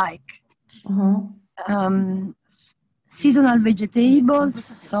 like seasonal vegetables,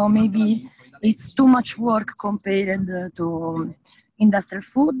 so maybe it's too much work compared to industrial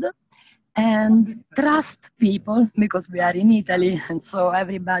food, and trust people, because we are in Italy, and so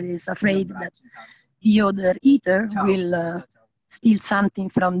everybody is afraid that the other eater will steal something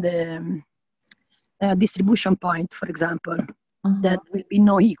from the distribution point, for example. That will be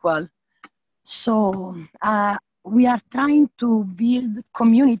no equal. So we are trying to build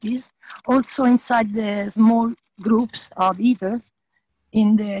communities also inside the small groups of eaters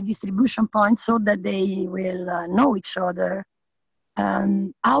in the distribution points, so that they will know each other.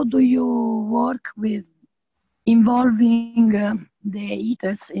 And how do you work with involving the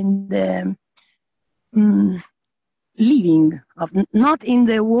eaters in the living of, not in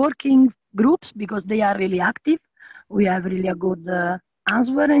the working groups, because they are really active. We have really a good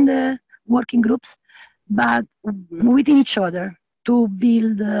answer in the working groups, but within each other, to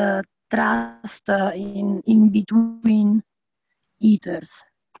build trust in between eaters.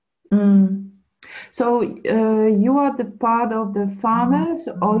 So you are the part of the farmers,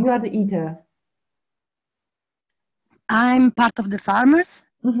 or you are the eater? I'm part of the farmers.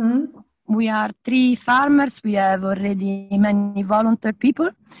 We are 3 farmers. We have already many volunteer people,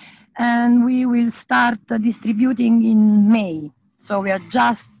 and we will start distributing in May. So we are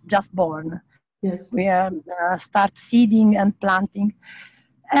just born. Yes. We are start seeding and planting,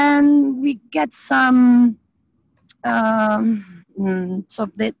 and we get some. So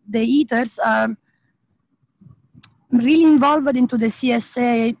the eaters are really involved into the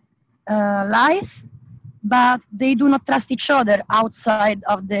CSA life, but they do not trust each other outside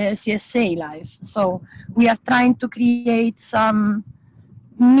of the CSA life. So we are trying to create some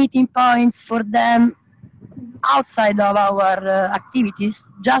meeting points for them outside of our activities,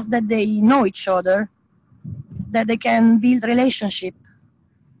 just that they know each other, that they can build relationship.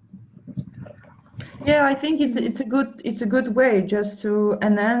 Yeah, I think it's a good way just to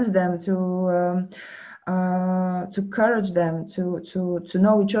enhance them, to encourage them to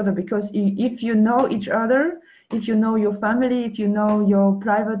know each other, because if you know each other, if you know your family, if you know your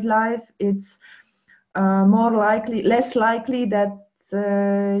private life, it's less likely that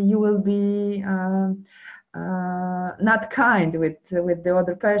you will be not kind with the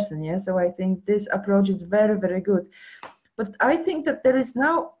other person. Yeah, so I think this approach is very, very good. But I think that there is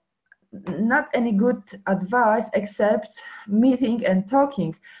now not any good advice except meeting and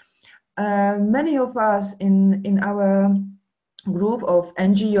talking. Many of us in our group of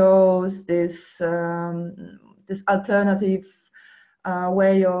NGOs, this alternative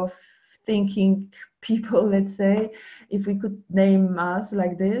way of thinking people, let's say, if we could name us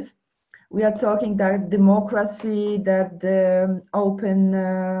like this, we are talking that democracy, that the open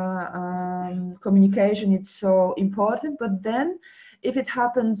communication is so important. But then if it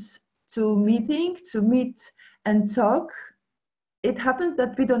happens to meet and talk, it happens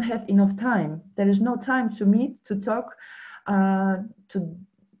that we don't have enough time. There is no time to meet, to talk, too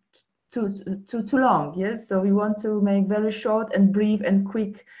long. Yes, so we want to make very short and brief and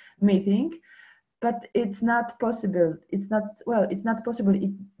quick meeting. but it's not possible. It's not, well, it's not possible.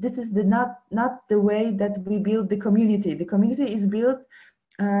 This is not the way that we build the community. The community is built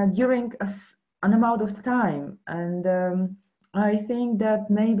during an amount of time. And I think that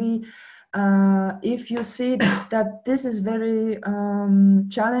maybe if you see that this is very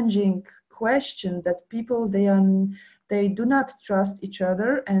challenging question, that people, they do not trust each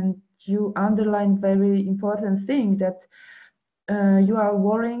other, and you underline very important thing that you are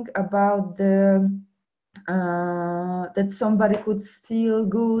worrying about that somebody could steal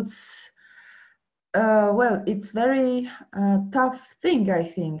goods. Well, it's very tough thing, I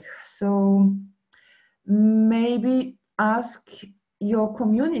think. So maybe ask your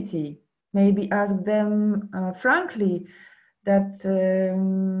community, maybe ask them frankly that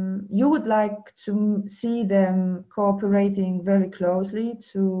you would like to see them cooperating very closely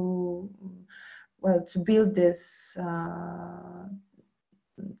to, well, to build this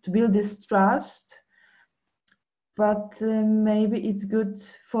trust. But maybe it's good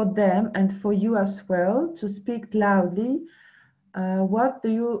for them and for you as well to speak loudly. What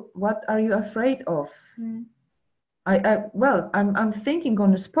are you afraid of? I'm thinking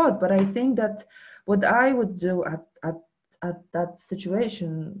on the spot, but I think that what I would do at that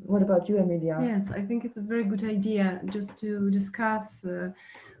situation. What about you, Emilia? Yes, I think it's a very good idea just to discuss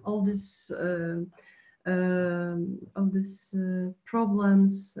all this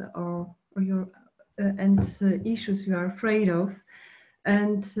problems or your and issues you are afraid of.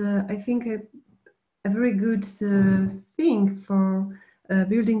 And I think a very good thing for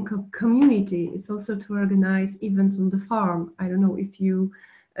building community is also to organize events on the farm. I don't know if you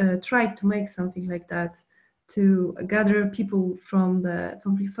tried to make something like that, to gather people from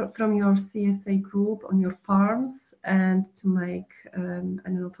your CSA group on your farms and to make I don't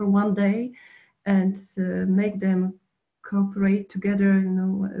know, for one day, and make them cooperate together,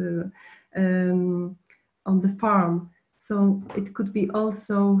 on the farm. So it could be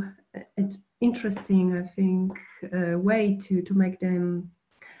also an interesting, I think, way to make them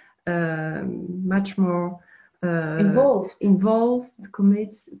much more involved, involved,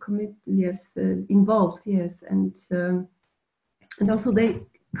 yes, and also they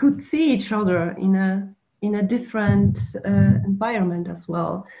could see each other in a different environment as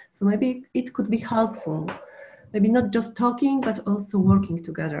well. So maybe it could be helpful, maybe not just talking, but also working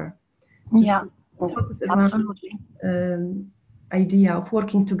together. Yeah, absolutely. Idea of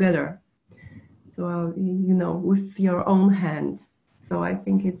working together. So with your own hands. So I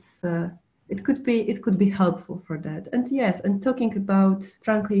think it could be helpful for that. And yes, and talking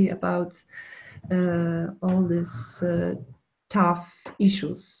frankly about all these tough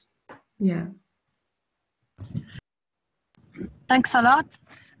issues. Yeah. Thanks a lot.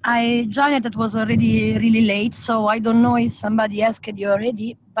 I joined, it was already really late, so I don't know if somebody asked you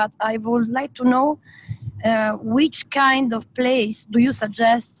already, but I would like to know which kind of place do you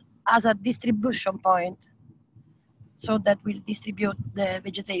suggest as a distribution point so that we'll distribute the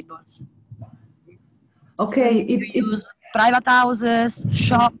vegetables? Okay, you use private houses,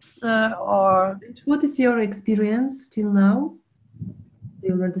 shops, or... What is your experience till now? They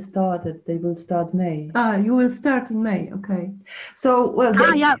already started. They will start May. You will start in May. Okay. So well.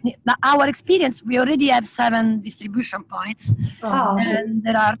 Yeah. Our experience, we already have 7 distribution points, and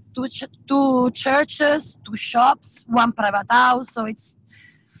there are two churches, 2 shops, 1 private house. So it's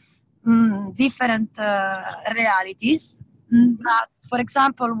different realities. But for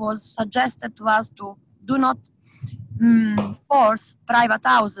example, was suggested to us to do not force private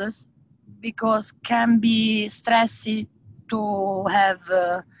houses because can be stressy to have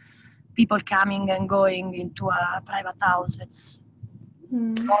people coming and going into a private house. It's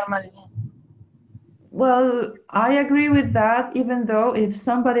normally. Well, I agree with that, even though if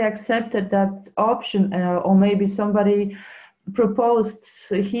somebody accepted that option or maybe somebody proposed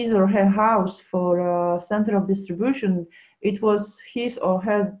his or her house for a center of distribution, it was his or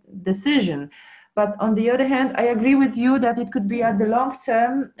her decision. But on the other hand, I agree with you that it could be at the long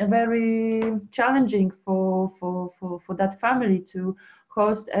term very challenging for that family to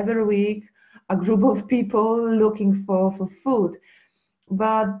host every week a group of people looking for food.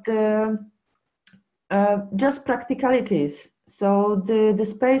 But just practicalities. So the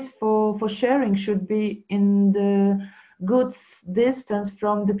space for sharing should be in the good distance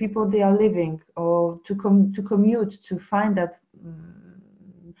from the people they are living, or to commute to find that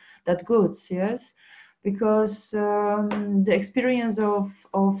goods. Yes, because the experience of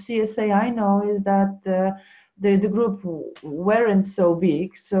CSA I know is that the group weren't so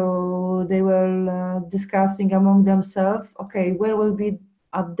big, so they were discussing among themselves. Okay, where will be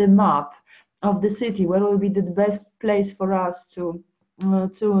at the map of the city, where will be the best place for us to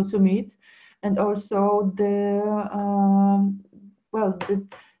meet, and also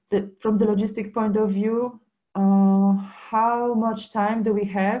from the logistic point of view, how much time do we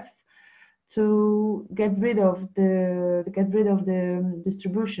have to get rid of the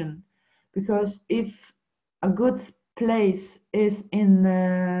distribution? Because if a good place is in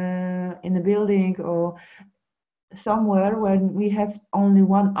a building or somewhere when we have only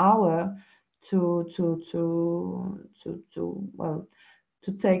 1 hour to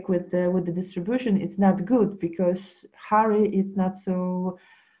take with the distribution, it's not good, because hurry it's not so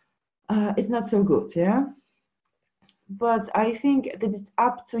good, yeah. But I think that it's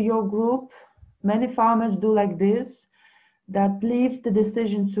up to your group. Many farmers do like this, that leave the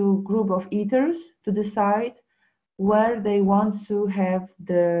decision to group of eaters to decide where they want to have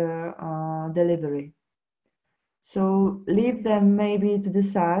the delivery. So leave them maybe to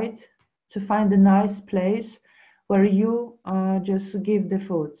decide to find a nice place where you just give the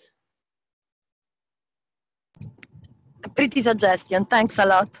food. A pretty suggestion. Thanks a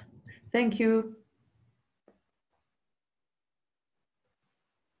lot. Thank you.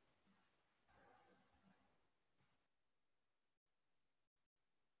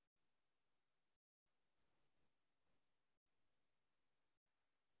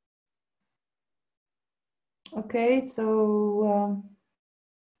 Okay, so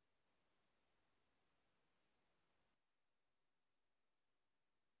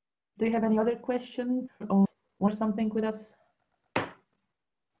do you have any other question or want something with us?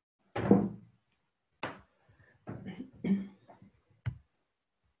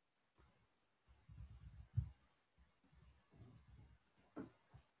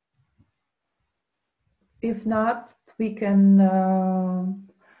 If not, we can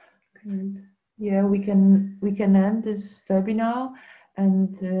we can end this webinar,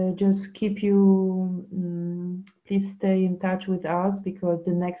 and just keep you please stay in touch with us, because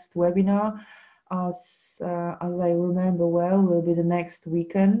the next webinar, as I remember well, will be the next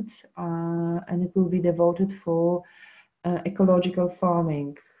weekend, and it will be devoted for ecological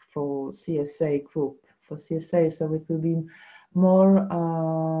farming for CSA group, for CSA. So it will be more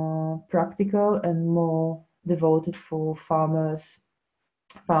practical and more devoted for farmers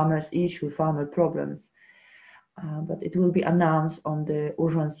issue, farmer problems. But it will be announced on the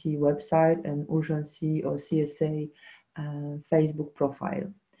Urgency website and Urgency or CSA Facebook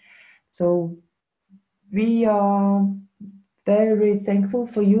profile. So we are very thankful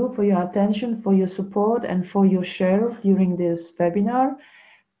for you, for your attention, for your support, and for your share during this webinar,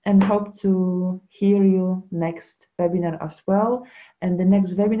 and hope to hear you next webinar as well. And the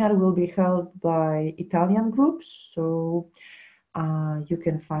next webinar will be held by Italian groups, so you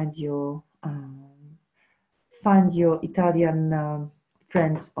can find your Italian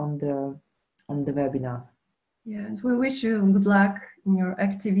friends on the webinar. Yeah, and we wish you good luck in your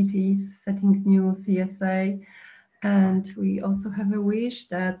activities, setting new CSA. And we also have a wish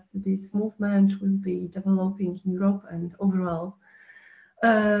that this movement will be developing in Europe and overall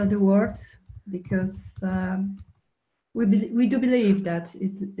the world, because we do believe that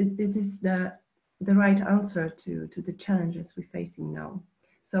it is the right answer to the challenges we're facing now.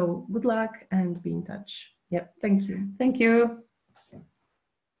 So good luck and be in touch. Yep. Thank you. Thank you.